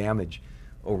military damage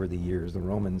over the years. The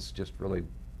Romans just really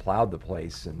plowed the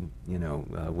place, and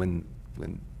when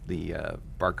the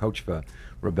Bar Kokhba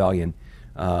rebellion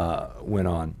went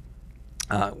on.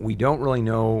 We don't really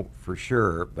know for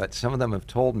sure, but some of them have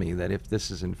told me that if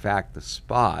this is in fact the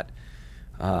spot,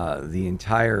 the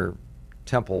entire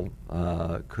temple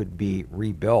could be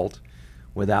rebuilt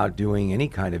without doing any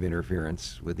kind of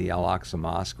interference with the Al-Aqsa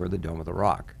Mosque or the Dome of the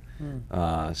Rock.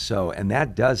 And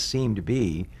that does seem to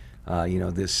be,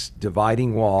 this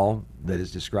dividing wall that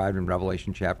is described in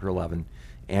Revelation chapter 11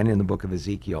 and in the book of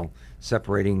Ezekiel,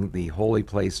 separating the holy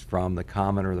place from the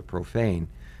common or the profane,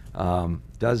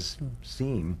 does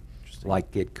seem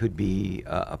like it could be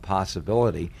a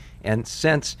possibility. And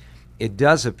since it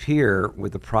does appear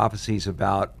with the prophecies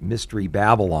about Mystery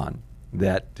Babylon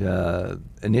that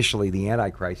initially the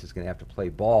Antichrist is going to have to play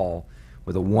ball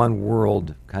with a one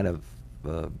world kind of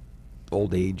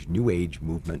old age, new age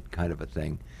movement kind of a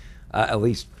thing, at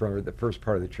least for the first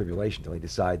part of the tribulation till he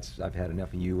decides, I've had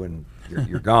enough of you and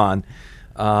you're gone.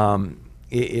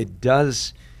 It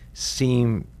does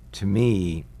seem to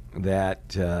me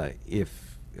that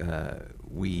if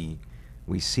we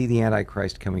see the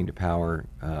Antichrist coming to power,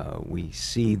 we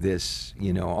see this,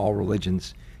 all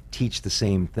religions teach the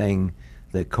same thing,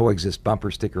 the coexist bumper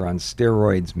sticker on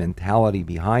steroids mentality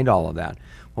behind all of that.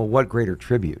 Well, what greater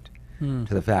tribute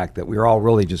to the fact that we're all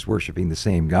really just worshiping the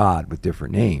same God with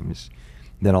different names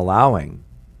than allowing,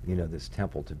 this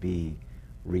temple to be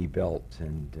rebuilt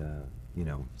and,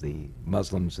 the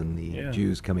Muslims and the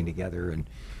Jews coming together and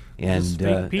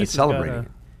celebrating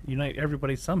it. Unite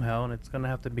everybody somehow, and it's going to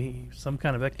have to be some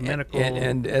kind of ecumenical.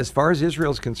 And as far as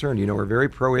Israel's concerned, we're very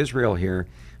pro-Israel here,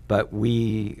 but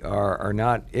we are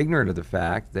not ignorant of the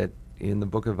fact that in the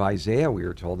book of Isaiah we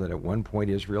are told that at one point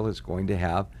Israel is going to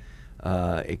have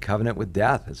a covenant with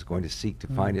death. It's going to seek to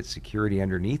find its security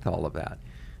underneath all of that.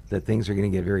 That things are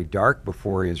going to get very dark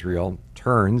before Israel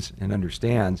turns and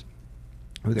understands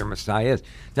who their Messiah is.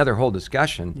 Another whole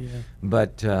discussion. Yeah.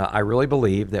 But I really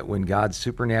believe that when God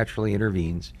supernaturally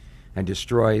intervenes and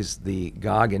destroys the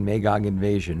Gog and Magog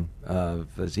invasion of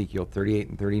Ezekiel 38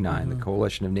 and 39, the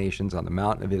coalition of nations on the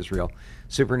mountain of Israel,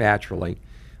 supernaturally,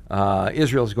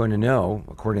 Israel is going to know,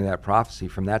 according to that prophecy,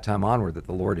 from that time onward that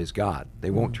the Lord is God.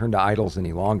 They won't turn to idols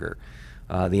any longer.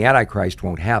 The Antichrist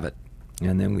won't have it.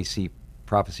 And then we see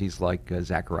prophecies like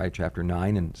Zechariah chapter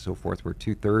 9 and so forth, where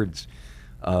 2/3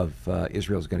 of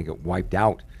Israel is going to get wiped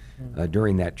out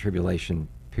during that tribulation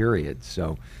period.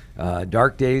 So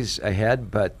dark days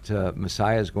ahead, but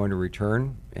Messiah is going to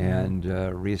return and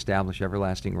reestablish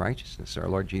everlasting righteousness, our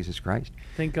Lord Jesus Christ.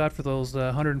 Thank God for those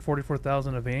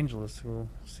 144,000 evangelists who will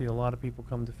see a lot of people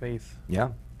come to faith. Yeah,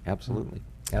 absolutely.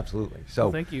 Absolutely. So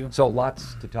Well, thank you. So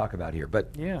lots to talk about here, but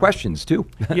Yeah. questions too.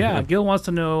 Yeah, Gil wants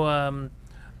to know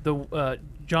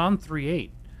John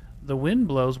 3:8. The wind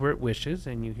blows where it wishes,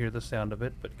 and you hear the sound of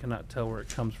it, but cannot tell where it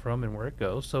comes from and where it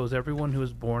goes. So is everyone who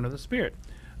is born of the Spirit.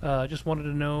 Just wanted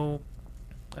to know,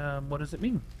 what does it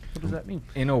mean? What does that mean?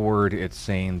 In a word, it's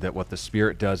saying that what the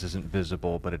Spirit does isn't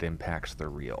visible, but it impacts the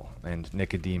real. And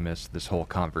Nicodemus, this whole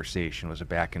conversation was a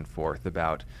back and forth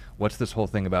about what's this whole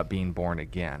thing about being born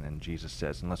again. And Jesus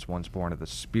says, unless one's born of the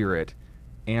Spirit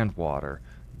and water,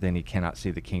 then he cannot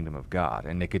see the kingdom of God.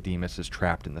 And Nicodemus is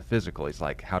trapped in the physical. He's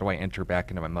like, how do I enter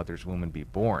back into my mother's womb and be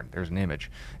born? There's an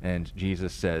image. And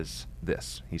Jesus says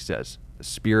this. He says, the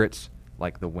Spirit's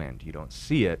like the wind. You don't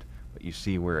see it, but you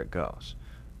see where it goes.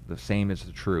 The same is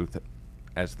the truth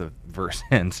as the verse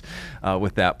ends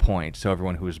with that point. So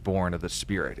everyone who is born of the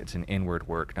Spirit, it's an inward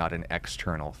work, not an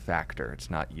external factor. It's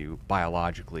not you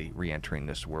biologically re-entering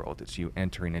this world. It's you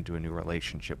entering into a new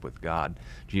relationship with God.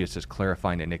 Jesus is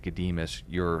clarifying to Nicodemus,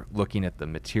 you're looking at the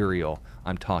material,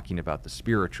 I'm talking about the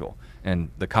spiritual. And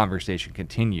the conversation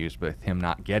continues with him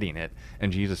not getting it,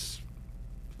 and Jesus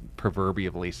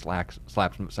proverbially slaps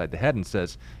him upside the head and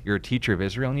says, you're a teacher of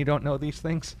Israel and you don't know these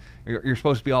things? You're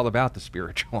supposed to be all about the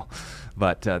spiritual.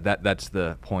 But that's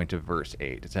the point of verse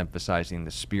 8. It's emphasizing the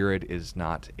Spirit is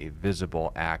not a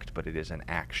visible act, but it is an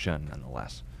action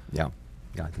nonetheless. Yeah,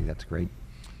 I think that's great.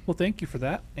 Well, thank you for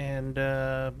that. And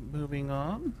moving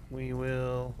on, we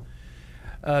will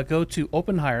go to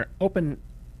Oppenheimer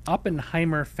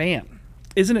fan.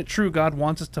 Isn't it true God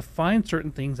wants us to find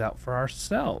certain things out for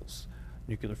ourselves?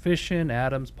 Nuclear fission,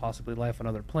 atoms, possibly life on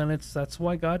other planets. That's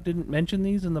why God didn't mention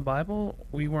these in the Bible.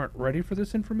 We weren't ready for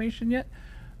this information yet.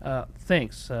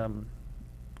 Thanks. So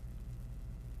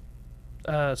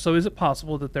is it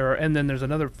possible that there are, and then there's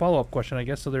another follow-up question, I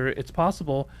guess. So it's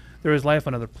possible there is life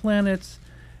on other planets,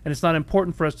 and it's not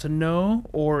important for us to know,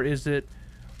 or is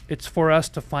it's for us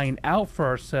to find out for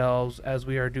ourselves as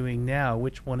we are doing now?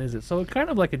 Which one is it? So it's kind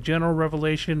of like a general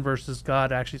revelation versus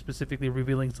God actually specifically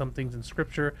revealing some things in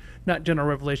Scripture. Not general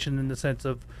revelation in the sense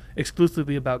of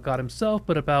exclusively about God himself,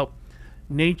 but about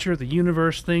nature, the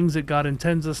universe, things that God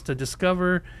intends us to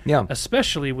discover,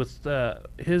 especially with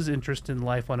his interest in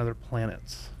life on other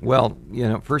planets. Well,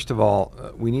 first of all,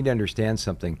 we need to understand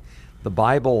something. The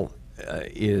Bible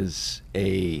is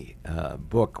a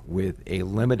book with a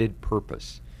limited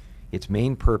purpose. Its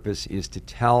main purpose is to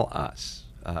tell us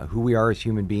who we are as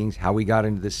human beings, how we got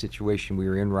into this situation we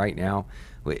are in right now.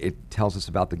 It tells us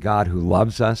about the God who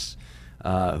loves us,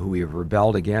 who we have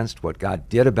rebelled against, what God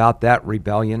did about that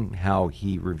rebellion, how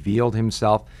he revealed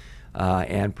himself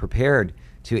and prepared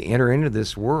to enter into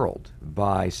this world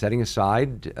by setting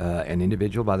aside an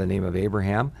individual by the name of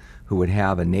Abraham, who would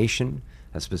have a nation,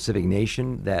 a specific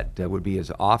nation that would be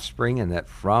his offspring, and that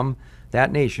from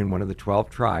that nation, one of the 12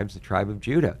 tribes, the tribe of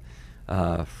Judah,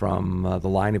 from the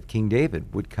line of King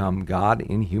David, would come God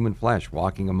in human flesh,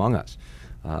 walking among us.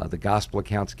 The gospel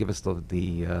accounts give us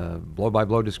the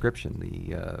blow-by-blow description,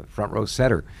 the front row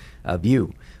center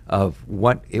view of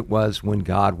what it was when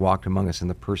God walked among us in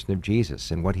the person of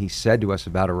Jesus and what he said to us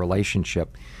about a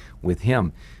relationship with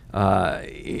him.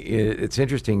 It's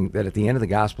interesting that at the end of the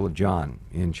Gospel of John,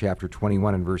 in chapter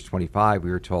 21 and verse 25,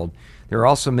 we were told, there are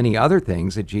also many other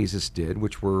things that Jesus did,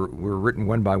 which were written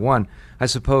one by one. I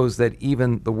suppose that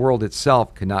even the world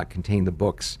itself could not contain the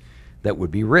books that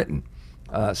would be written.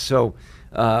 So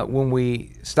when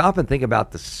we stop and think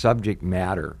about the subject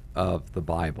matter of the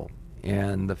Bible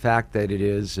and the fact that it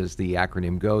is, as the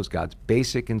acronym goes, God's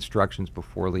basic instructions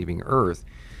before leaving Earth,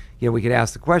 we could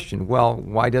ask the question, well,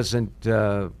 why doesn't,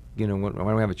 why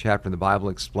don't we have a chapter in the Bible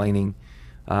explaining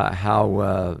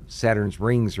how Saturn's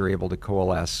rings are able to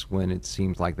coalesce when it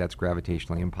seems like that's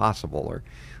gravitationally impossible?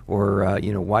 Or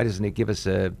why doesn't it give us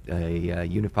a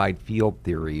unified field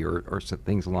theory or some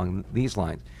things along these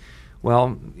lines?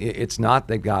 Well, it's not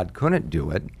that God couldn't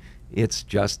do it. It's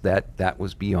just that that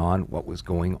was beyond what was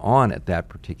going on at that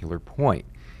particular point.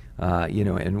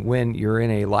 And when you're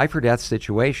in a life or death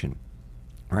situation,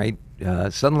 right,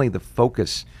 suddenly the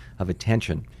focus of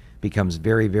attention becomes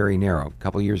very, very narrow. A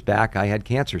couple of years back, I had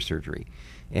cancer surgery.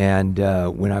 And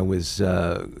when I was,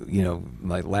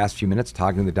 my last few minutes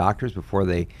talking to the doctors before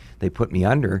they put me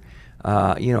under,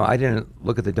 I didn't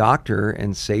look at the doctor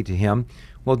and say to him,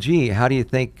 well, gee, how do you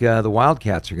think the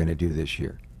Wildcats are going to do this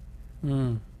year?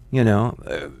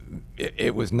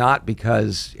 It was not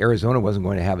because Arizona wasn't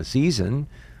going to have a season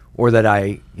or that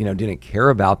I, didn't care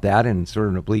about that in sort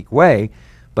of an oblique way,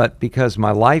 but because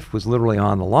my life was literally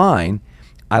on the line,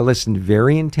 I listened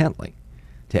very intently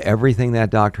to everything that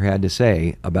doctor had to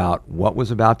say about what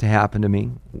was about to happen to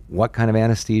me, what kind of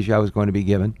anesthesia I was going to be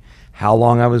given, how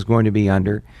long I was going to be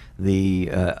under, the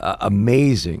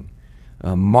amazing,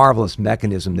 marvelous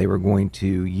mechanism they were going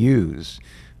to use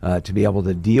to be able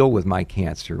to deal with my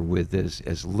cancer with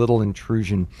as little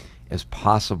intrusion as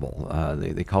possible.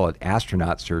 They call it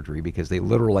astronaut surgery because they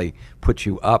literally put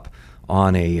you up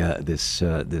on this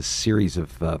series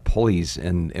of pulleys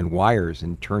and wires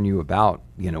and turn you about,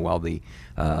 while the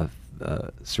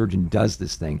surgeon does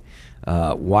this thing,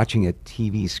 watching a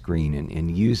TV screen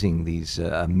and using these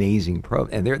amazing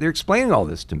probes. And they're explaining all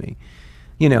this to me,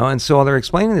 and so while they're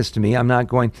explaining this to me, I'm not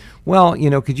going, well,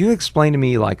 could you explain to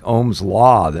me like Ohm's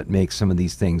law that makes some of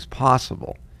these things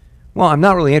possible? Well, I'm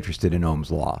not really interested in Ohm's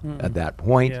law at that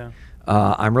point. Yeah.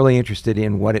 I'm really interested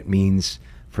in what it means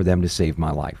for them to save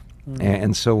my life.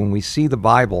 And so when we see the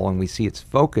Bible and we see its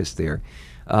focus there,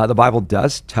 the Bible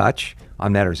does touch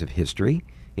on matters of history.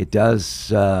 It does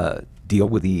deal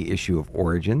with the issue of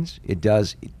origins. It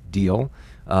does deal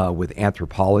with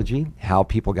anthropology, how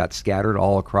people got scattered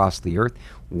all across the earth,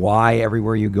 why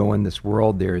everywhere you go in this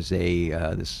world there's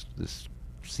this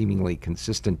seemingly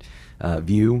consistent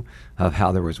view of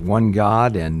how there was one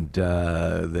God and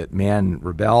that man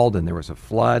rebelled and there was a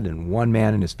flood and one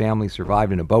man and his family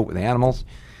survived in a boat with animals.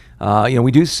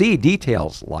 We do see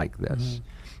details like this. Mm-hmm.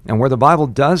 And where the Bible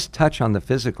does touch on the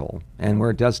physical and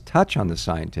where it does touch on the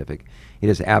scientific, it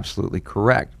is absolutely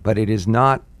correct. But it is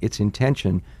not its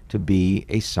intention to be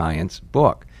a science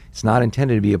book. It's not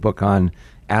intended to be a book on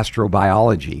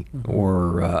astrobiology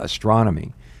or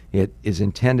astronomy. It is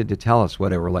intended to tell us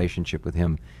what a relationship with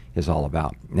him is all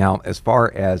about. Now, as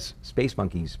far as space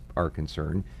monkeys are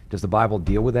concerned, does the Bible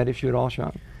deal with that issue at all,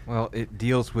 Sean? Well, it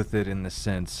deals with it in the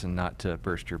sense, and not to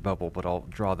burst your bubble, but I'll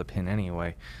draw the pin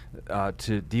anyway,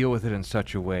 to deal with it in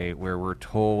such a way where we're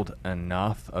told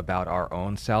enough about our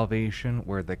own salvation,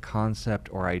 where the concept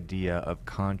or idea of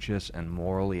conscious and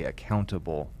morally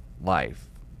accountable life,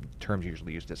 terms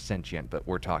usually used as sentient, but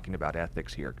we're talking about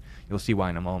ethics here, you'll see why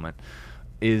in a moment,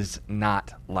 is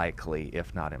not likely,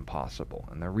 if not impossible.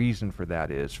 And the reason for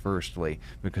that is, firstly,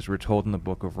 because we're told in the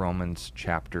book of Romans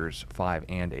chapters 5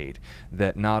 and 8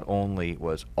 that not only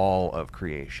was all of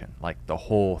creation, like the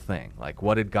whole thing, like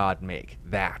what did God make,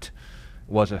 that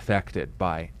was affected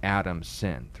by Adam's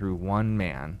sin. Through one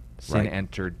man, sin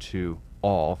entered to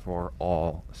all, for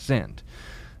all sinned.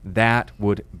 That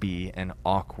would be an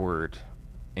awkward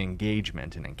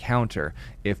engagement and encounter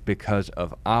if, because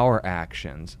of our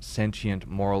actions, sentient,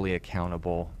 morally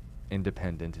accountable,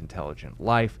 independent, intelligent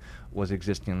life was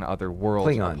existing in other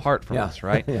worlds Klingons. Apart from us,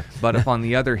 right? Yeah. But if, on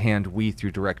the other hand, we,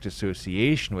 through direct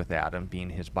association with Adam, being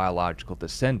his biological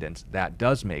descendants, that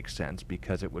does make sense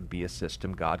because it would be a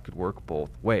system God could work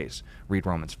both ways. Read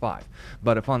Romans 5.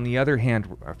 But if, on the other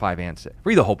hand, or 5 and 6,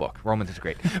 read the whole book. Romans is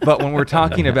great. But when we're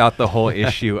talking about the whole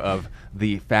issue of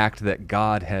the fact that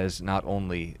God has not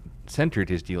only centered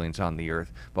his dealings on the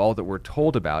earth, but all that we're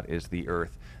told about is the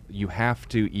earth, you have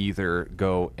to either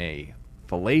go a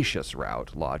fallacious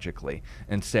route, logically,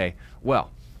 and say,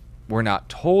 well, we're not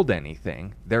told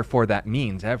anything, therefore that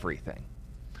means everything.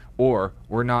 Or,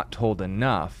 we're not told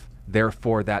enough,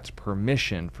 therefore that's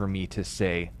permission for me to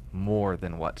say more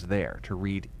than what's there, to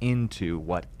read into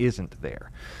what isn't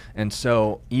there. And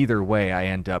so, either way, I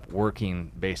end up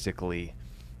working basically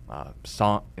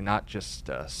not just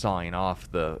sawing off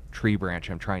the tree branch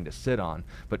I'm trying to sit on,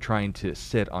 but trying to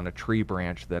sit on a tree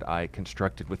branch that I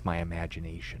constructed with my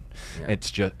imagination. Yeah.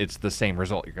 It's the same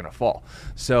result. You're going to fall.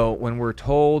 So when we're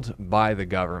told by the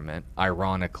government,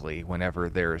 ironically, whenever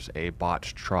there's a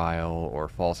botched trial or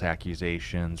false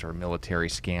accusations or military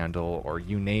scandal or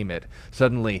you name it,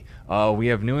 suddenly we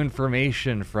have new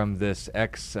information from this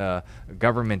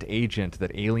ex-government agent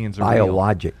that aliens are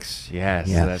biologics. real.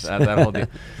 Yes. That'll do.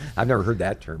 I've never heard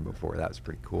that term before. That was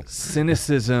pretty cool.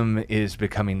 Cynicism is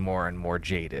becoming more and more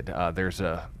jaded. There's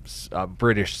a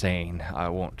British saying, I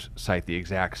won't cite the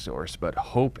exact source, but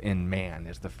hope in man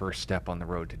is the first step on the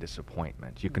road to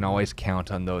disappointment. You can always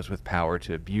count on those with power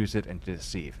to abuse it and to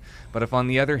deceive. But if on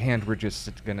the other hand we're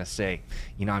just going to say,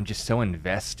 I'm just so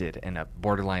invested and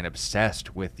borderline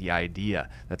obsessed with the idea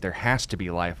that there has to be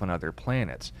life on other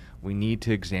planets, we need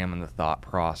to examine the thought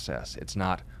process. It's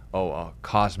not, a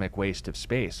cosmic waste of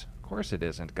space. Of course it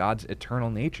isn't. God's eternal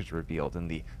nature is revealed in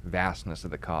the vastness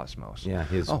of the cosmos. Yeah,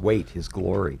 his weight, his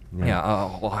glory.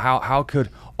 Well, how could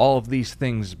all of these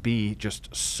things be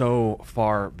just so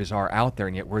far bizarre out there,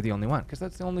 and yet we're the only one? Because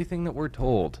that's the only thing that we're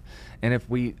told. And if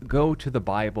we go to the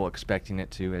Bible expecting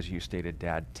it to, as you stated,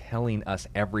 Dad, telling us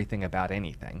everything about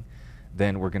anything,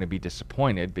 then we're going to be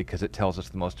disappointed because it tells us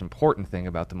the most important thing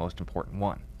about the most important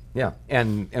one. Yeah,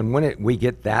 and when we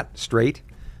get that straight,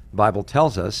 the Bible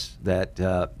tells us that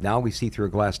now we see through a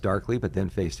glass darkly, but then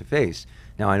face to face.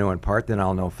 Now I know in part, then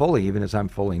I'll know fully, even as I'm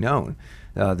fully known.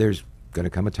 There's going to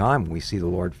come a time when we see the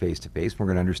Lord face to face. We're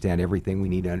going to understand everything we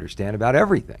need to understand about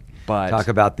everything. But talk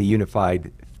about the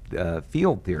unified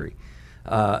field theory.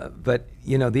 But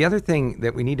the other thing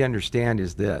that we need to understand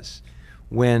is this: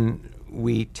 when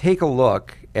we take a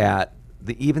look at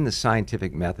even the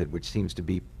scientific method, which seems to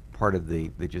be part of the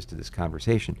gist of this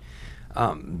conversation.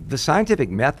 The scientific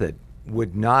method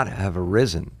would not have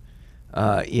arisen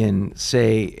in,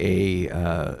 say,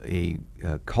 a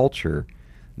culture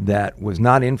that was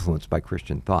not influenced by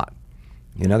Christian thought.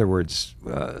 In other words,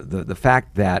 the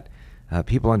fact that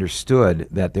people understood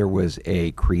that there was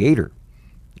a creator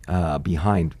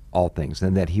behind all things,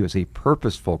 and that he was a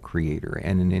purposeful creator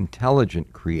and an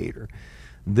intelligent creator.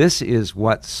 This is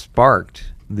what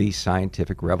sparked the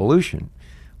scientific revolution.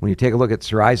 When you take a look at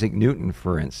Sir Isaac Newton,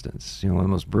 for instance, one of the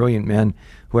most brilliant men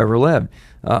who ever lived.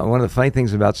 One of the funny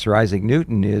things about Sir Isaac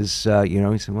Newton is, he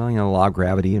said, the law of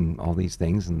gravity and all these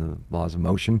things and the laws of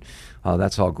motion,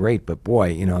 that's all great. But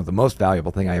boy, the most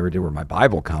valuable thing I ever did were my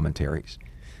Bible commentaries.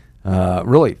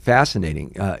 Really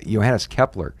fascinating. Johannes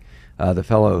Kepler, the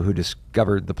fellow who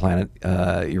discovered the planet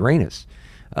Uranus,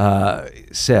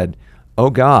 said,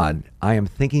 "Oh God, I am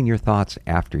thinking your thoughts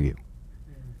after you."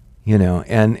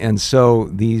 And so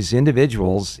these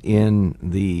individuals in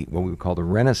what we would call the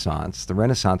Renaissance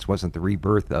wasn't the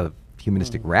rebirth of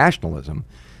humanistic rationalism.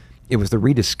 It was the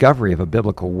rediscovery of a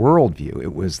biblical worldview.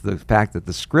 It was the fact that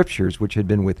the scriptures, which had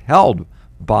been withheld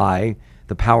by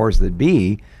the powers that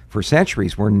be for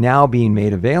centuries, were now being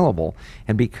made available.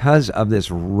 And because of this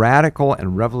radical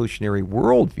and revolutionary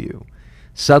worldview,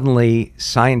 suddenly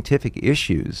scientific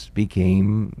issues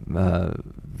became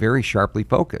very sharply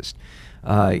focused.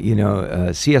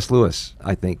 C.S. Lewis,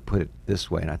 I think, put it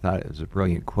this way, and I thought it was a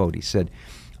brilliant quote. He said,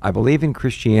 "I believe in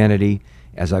Christianity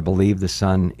as I believe the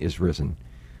sun is risen,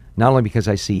 not only because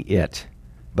I see it,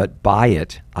 but by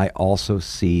it I also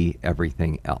see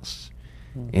everything else."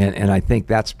 And I think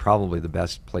that's probably the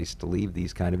best place to leave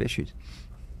these kind of issues.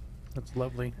 That's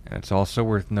lovely. And it's also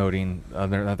worth noting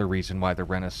another reason why the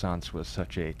Renaissance was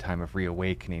such a time of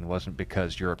reawakening wasn't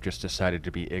because Europe just decided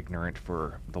to be ignorant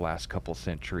for the last couple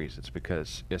centuries. It's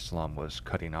because Islam was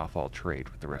cutting off all trade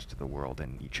with the rest of the world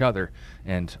and each other.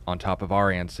 And on top of our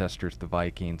ancestors, the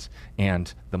Vikings,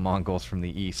 and the Mongols from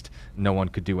the east, no one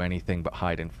could do anything but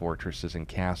hide in fortresses and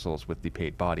castles with the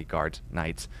paid bodyguards,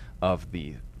 knights of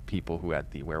the people who had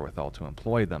the wherewithal to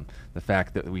employ them. The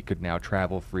fact that we could now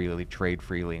travel freely, trade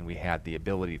freely, and we had the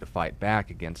ability to fight back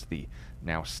against the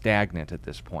now stagnant at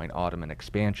this point Ottoman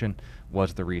expansion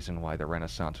was the reason why the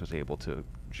Renaissance was able to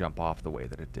jump off the way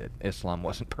that it did. Islam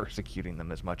wasn't persecuting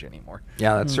them as much anymore.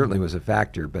 Yeah, that certainly was a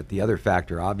factor, but the other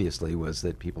factor obviously was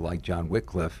that people like John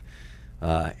Wycliffe,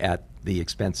 at the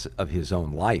expense of his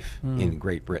own life in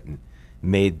Great Britain,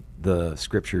 made the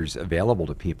scriptures available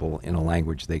to people in a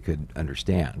language they could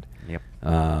understand. Yep.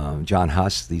 John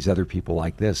Huss, these other people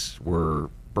like this were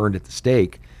burned at the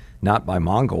stake, not by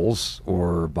Mongols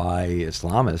or by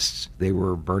Islamists. They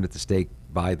were burned at the stake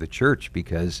by the church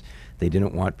because they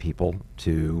didn't want people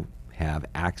to have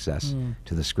access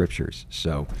to the scriptures.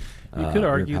 So you could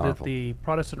argue that powerful. the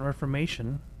Protestant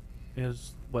Reformation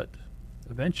is what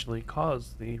eventually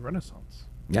caused the Renaissance.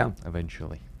 Yeah.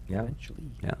 Eventually. Yeah.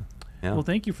 Eventually. Yeah. Yeah. Well,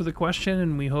 thank you for the question,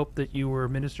 and we hope that you were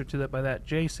ministered to that by that.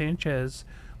 Jay Sanchez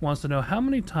wants to know, how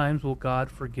many times will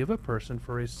God forgive a person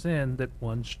for a sin that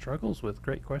one struggles with?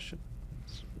 Great question.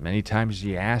 Many times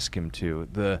you ask him to.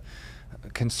 The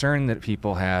concern that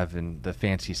people have, in the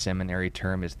fancy seminary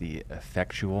term, is the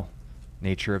effectual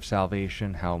nature of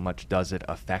salvation. How much does it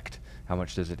affect? How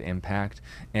much does it impact?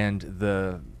 And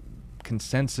the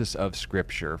consensus of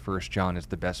Scripture, 1 John is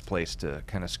the best place to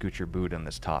kind of scoot your boot on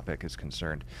this topic is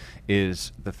concerned,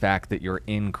 is the fact that you're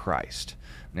in Christ.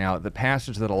 Now, the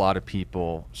passage that a lot of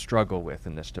people struggle with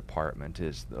in this department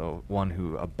is the one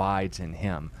who abides in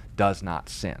him does not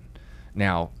sin.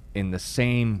 Now, in the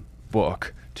same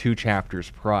book, 2 chapters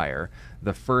prior,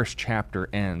 the first chapter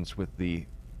ends with the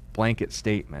blanket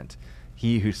statement,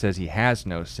 he who says he has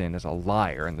no sin is a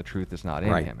liar, and the truth is not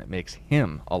in him. It makes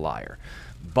him a liar.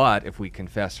 But if we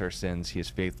confess our sins, he is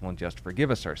faithful and just to forgive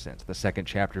us our sins. The second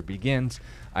chapter begins,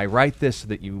 I write this so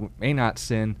that you may not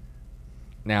sin.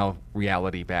 Now,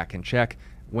 reality back in check.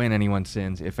 When anyone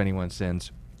sins, if anyone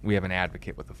sins, we have an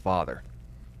advocate with the Father.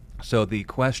 So the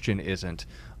question isn't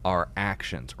our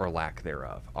actions or lack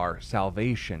thereof. Our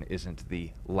salvation isn't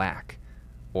the lack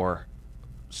or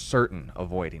certain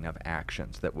avoiding of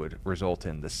actions that would result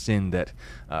in the sin that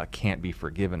can't be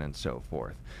forgiven and so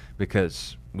forth.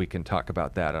 Because we can talk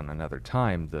about that on another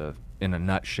time. In a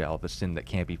nutshell, the sin that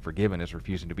can't be forgiven is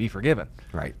refusing to be forgiven.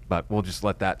 Right. But we'll just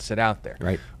let that sit out there.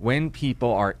 Right. When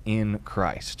people are in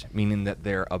Christ, meaning that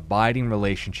their abiding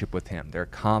relationship with him, their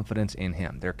confidence in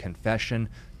him, their confession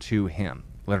to him,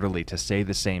 literally to say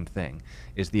the same thing,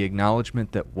 is the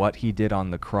acknowledgement that what he did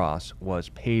on the cross was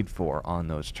paid for on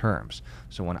those terms.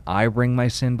 So when I bring my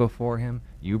sin before him,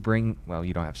 you bring, well,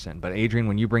 you don't have sin, but Adrian,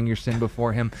 when you bring your sin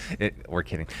before him, we're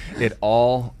kidding, it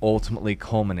all ultimately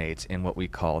culminates in what we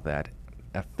call that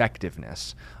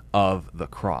effectiveness of the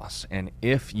cross. And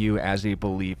if you, as a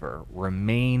believer,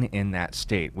 remain in that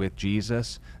state with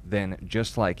Jesus, then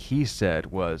just like he said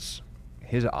was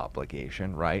his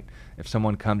obligation, right? If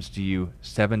someone comes to you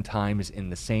 7 times in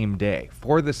the same day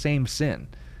for the same sin,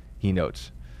 he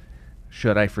notes,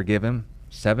 should I forgive him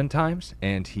 7 times?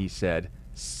 And he said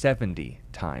 70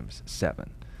 times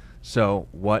 7. So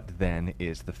what then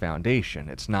is the foundation?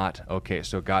 It's not, okay,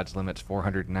 so God's limit's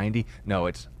 490. No,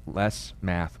 it's less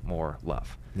math, more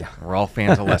love. Yeah. We're all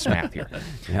fans of less math here.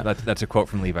 Yeah. That's a quote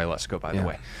from Levi Lusko, by the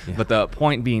way. Yeah. But the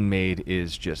point being made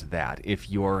is just that. If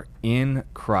you're in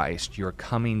Christ, you're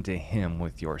coming to him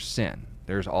with your sin.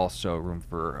 There's also room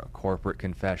for a corporate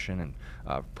confession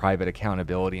and private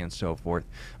accountability and so forth.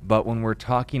 But when we're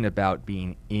talking about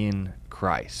being in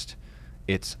Christ,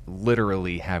 it's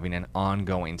literally having an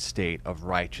ongoing state of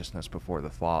righteousness before the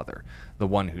Father. The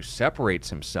one who separates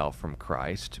himself from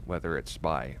Christ, whether it's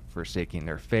by forsaking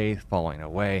their faith, falling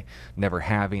away, never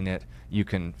having it, you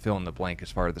can fill in the blank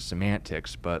as far as the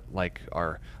semantics, but like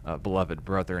our beloved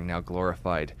brother and now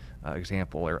glorified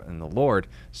example in the Lord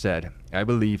said, I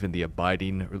believe in the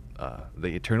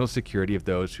eternal security of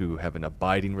those who have an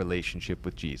abiding relationship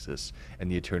with Jesus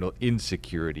and the eternal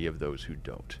insecurity of those who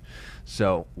don't.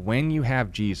 So when you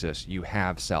have Jesus, you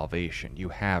have salvation, you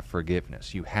have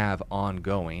forgiveness, you have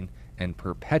ongoing and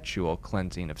perpetual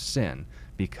cleansing of sin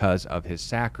because of his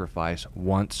sacrifice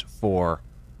once for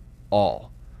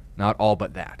all. Not all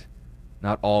but that.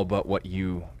 Not all but what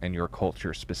you and your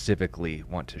culture specifically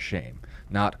want to shame.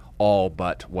 Not all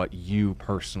but what you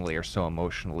personally are so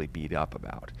emotionally beat up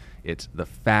about. It's the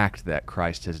fact that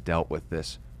Christ has dealt with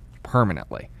this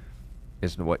permanently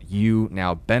is what you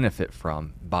now benefit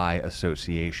from by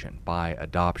association, by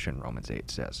adoption, Romans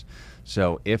 8 says.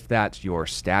 So if that's your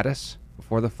status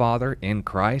before the Father in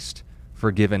Christ,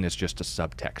 forgiven is just a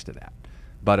subtext to that.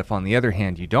 But if on the other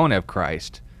hand you don't have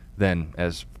Christ, then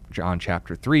as John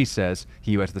chapter 3 says,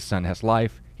 he who has the Son has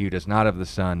life, he who does not have the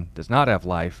Son does not have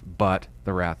life, but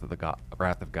the wrath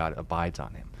of God abides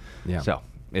on him. Yeah. So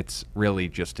it's really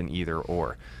just an either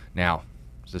or. Now,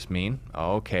 does this mean,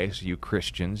 oh, okay, so you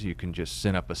Christians, you can just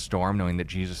sin up a storm knowing that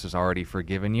Jesus has already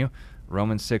forgiven you?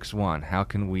 Romans 6:1, how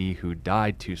can we who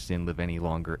died to sin live any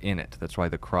longer in it? That's why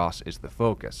the cross is the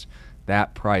focus.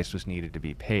 That price was needed to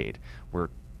be paid. We're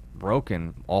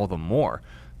broken all the more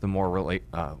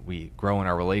we grow in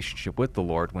our relationship with the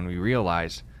Lord when we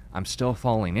realize I'm still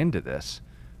falling into this,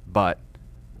 but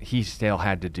he still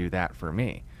had to do that for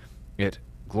me. It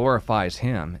glorifies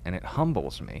him and it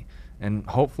humbles me. And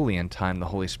hopefully in time the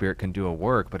Holy Spirit can do a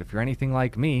work, but if you're anything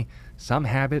like me, some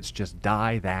habits just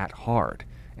die that hard.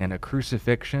 And a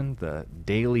crucifixion, the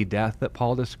daily death that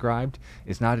Paul described,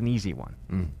 is not an easy one.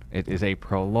 It is a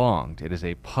prolonged, it is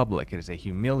a public, it is a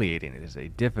humiliating, it is a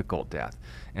difficult death.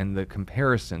 And the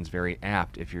comparison's very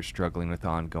apt if you're struggling with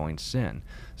ongoing sin.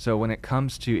 So when it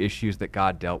comes to issues that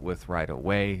God dealt with right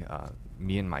away,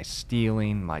 me and my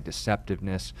stealing, my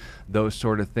deceptiveness, those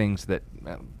sort of things that,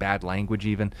 bad language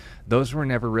even, those were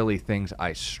never really things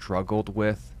I struggled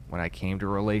with when I came to a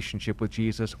relationship with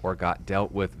Jesus or got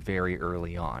dealt with very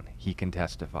early on. He can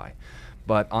testify.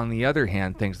 But on the other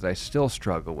hand, things that I still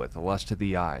struggle with, the lust of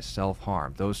the eyes,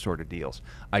 self-harm, those sort of deals,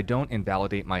 I don't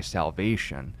invalidate my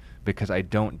salvation because I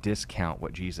don't discount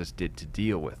what Jesus did to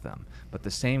deal with them. But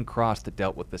the same cross that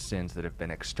dealt with the sins that have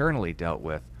been externally dealt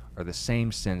with are the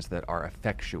same sins that are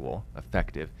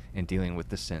effective in dealing with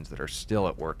the sins that are still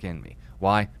at work in me.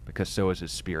 Why? Because so is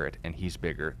his Spirit, and he's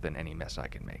bigger than any mess I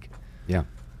can make. Yeah,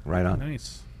 right on.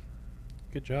 Nice.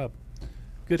 Good job.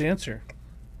 Good answer.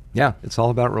 Yeah, it's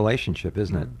all about relationship,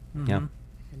 isn't it? Mm-hmm. Yeah.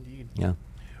 Indeed. Yeah.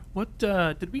 What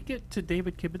did we get to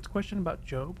David Kibbett's question about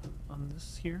Job on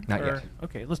this here? Not yet.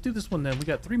 Okay, let's do this one then. We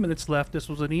got 3 minutes left. This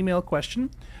was an email question.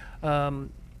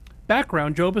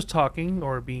 Background: Job is talking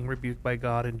or being rebuked by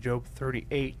God in Job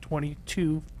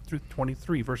 38:22 through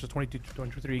 23, verses 22 to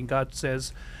 23, and God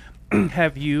says,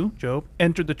 "Have you, Job,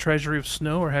 entered the treasury of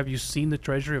snow, or have you seen the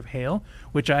treasury of hail,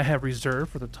 which I have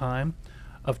reserved for the time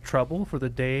of trouble, for the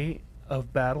day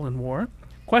of battle and war?"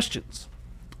 Questions.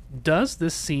 Does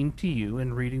this seem to you,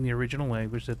 in reading the original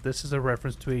language, that this is a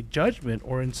reference to a judgment,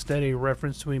 or instead a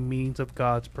reference to a means of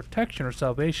God's protection or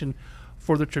salvation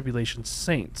for the tribulation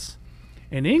saints?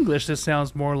 In English, this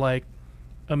sounds more like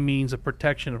a means of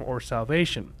protection or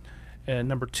salvation. And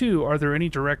number 2, are there any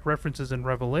direct references in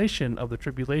Revelation of the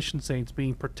tribulation saints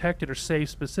being protected or saved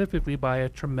specifically by a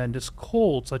tremendous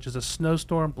cold, such as a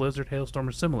snowstorm, blizzard, hailstorm,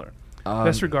 or similar?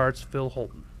 Best regards, Phil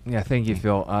Holton. Yeah, thank you,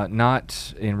 Phil.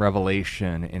 Not in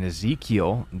Revelation. In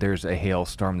Ezekiel, there's a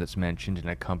hailstorm that's mentioned and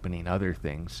accompanying other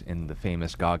things in the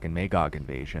famous Gog and Magog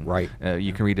invasion. Right.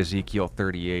 You can read Ezekiel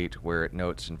 38, where it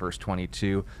notes in verse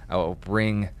 22, "I will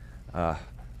bring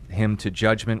him to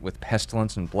judgment with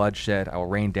pestilence and bloodshed. I will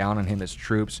rain down on him his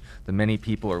troops. The many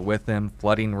people are with him.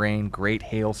 Flooding rain, great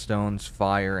hailstones,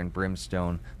 fire, and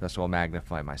brimstone. Thus I will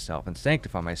magnify myself and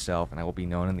sanctify myself, and I will be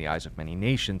known in the eyes of many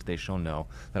nations. They shall know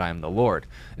that I am the Lord."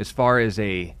 As far as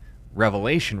a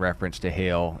Revelation reference to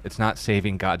hail, it's not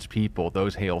saving God's people.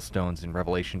 Those hailstones in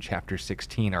Revelation chapter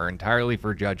 16 are entirely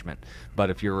for judgment. But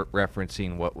if you're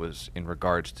referencing what was in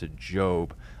regards to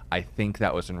Job, I think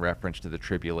that was in reference to the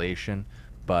tribulation.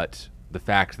 But the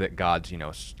fact that God's,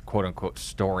 quote-unquote,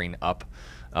 storing up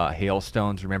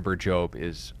hailstones, remember Job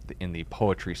is in the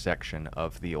poetry section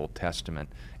of the Old Testament.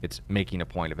 It's making a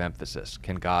point of emphasis.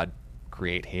 Can God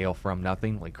create hail from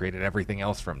nothing? Well, he created everything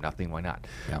else from nothing. Why not?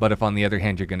 Yeah. But if, on the other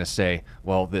hand, you're going to say,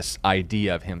 well, this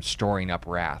idea of him storing up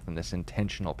wrath and this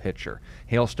intentional picture,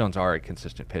 hailstones are a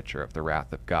consistent picture of the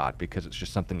wrath of God because it's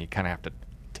just something you kind of have to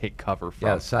take cover from.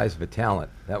 Yeah, the size of a talent.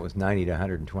 That was 90 to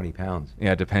 120 pounds.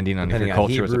 Yeah, depending on if your Hebrew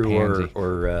culture was a pansy.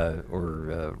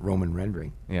 or Roman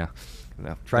rendering. Yeah.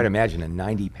 Try to imagine a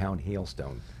 90-pound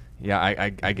hailstone. Yeah, I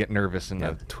get nervous in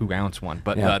the 2-ounce one.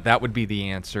 But that would be the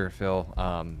answer, Phil.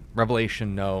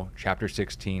 Revelation, no. Chapter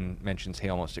 16 mentions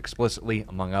hail most explicitly,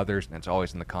 among others, and it's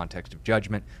always in the context of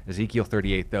judgment. Ezekiel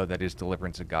 38, though, that is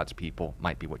deliverance of God's people,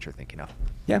 might be what you're thinking of.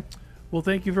 Yeah. Well,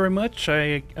 thank you very much.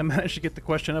 I managed to get the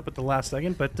question up at the last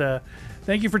second, but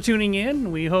thank you for tuning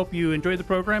in. We hope you enjoyed the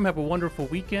program. Have a wonderful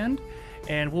weekend,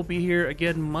 and we'll be here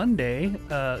again Monday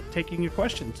taking your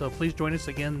questions. So please join us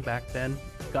again back then.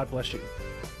 God bless you.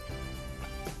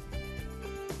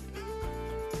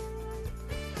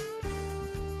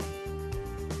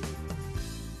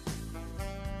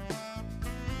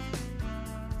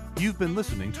 You've been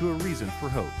listening to A Reason for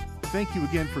Hope. Thank you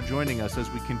again for joining us as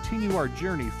we continue our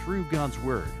journey through God's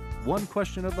Word, one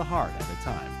question of the heart at a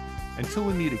time. Until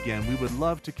we meet again, we would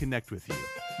love to connect with you.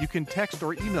 You can text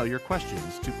or email your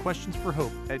questions to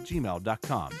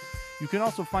questionsforhope@gmail.com. You can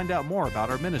also find out more about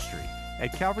our ministry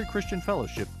at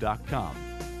calvarychristianfellowship.com.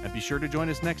 And be sure to join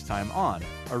us next time on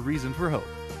A Reason for Hope.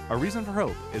 A Reason for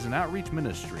Hope is an outreach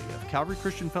ministry of Calvary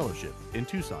Christian Fellowship in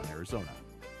Tucson, Arizona.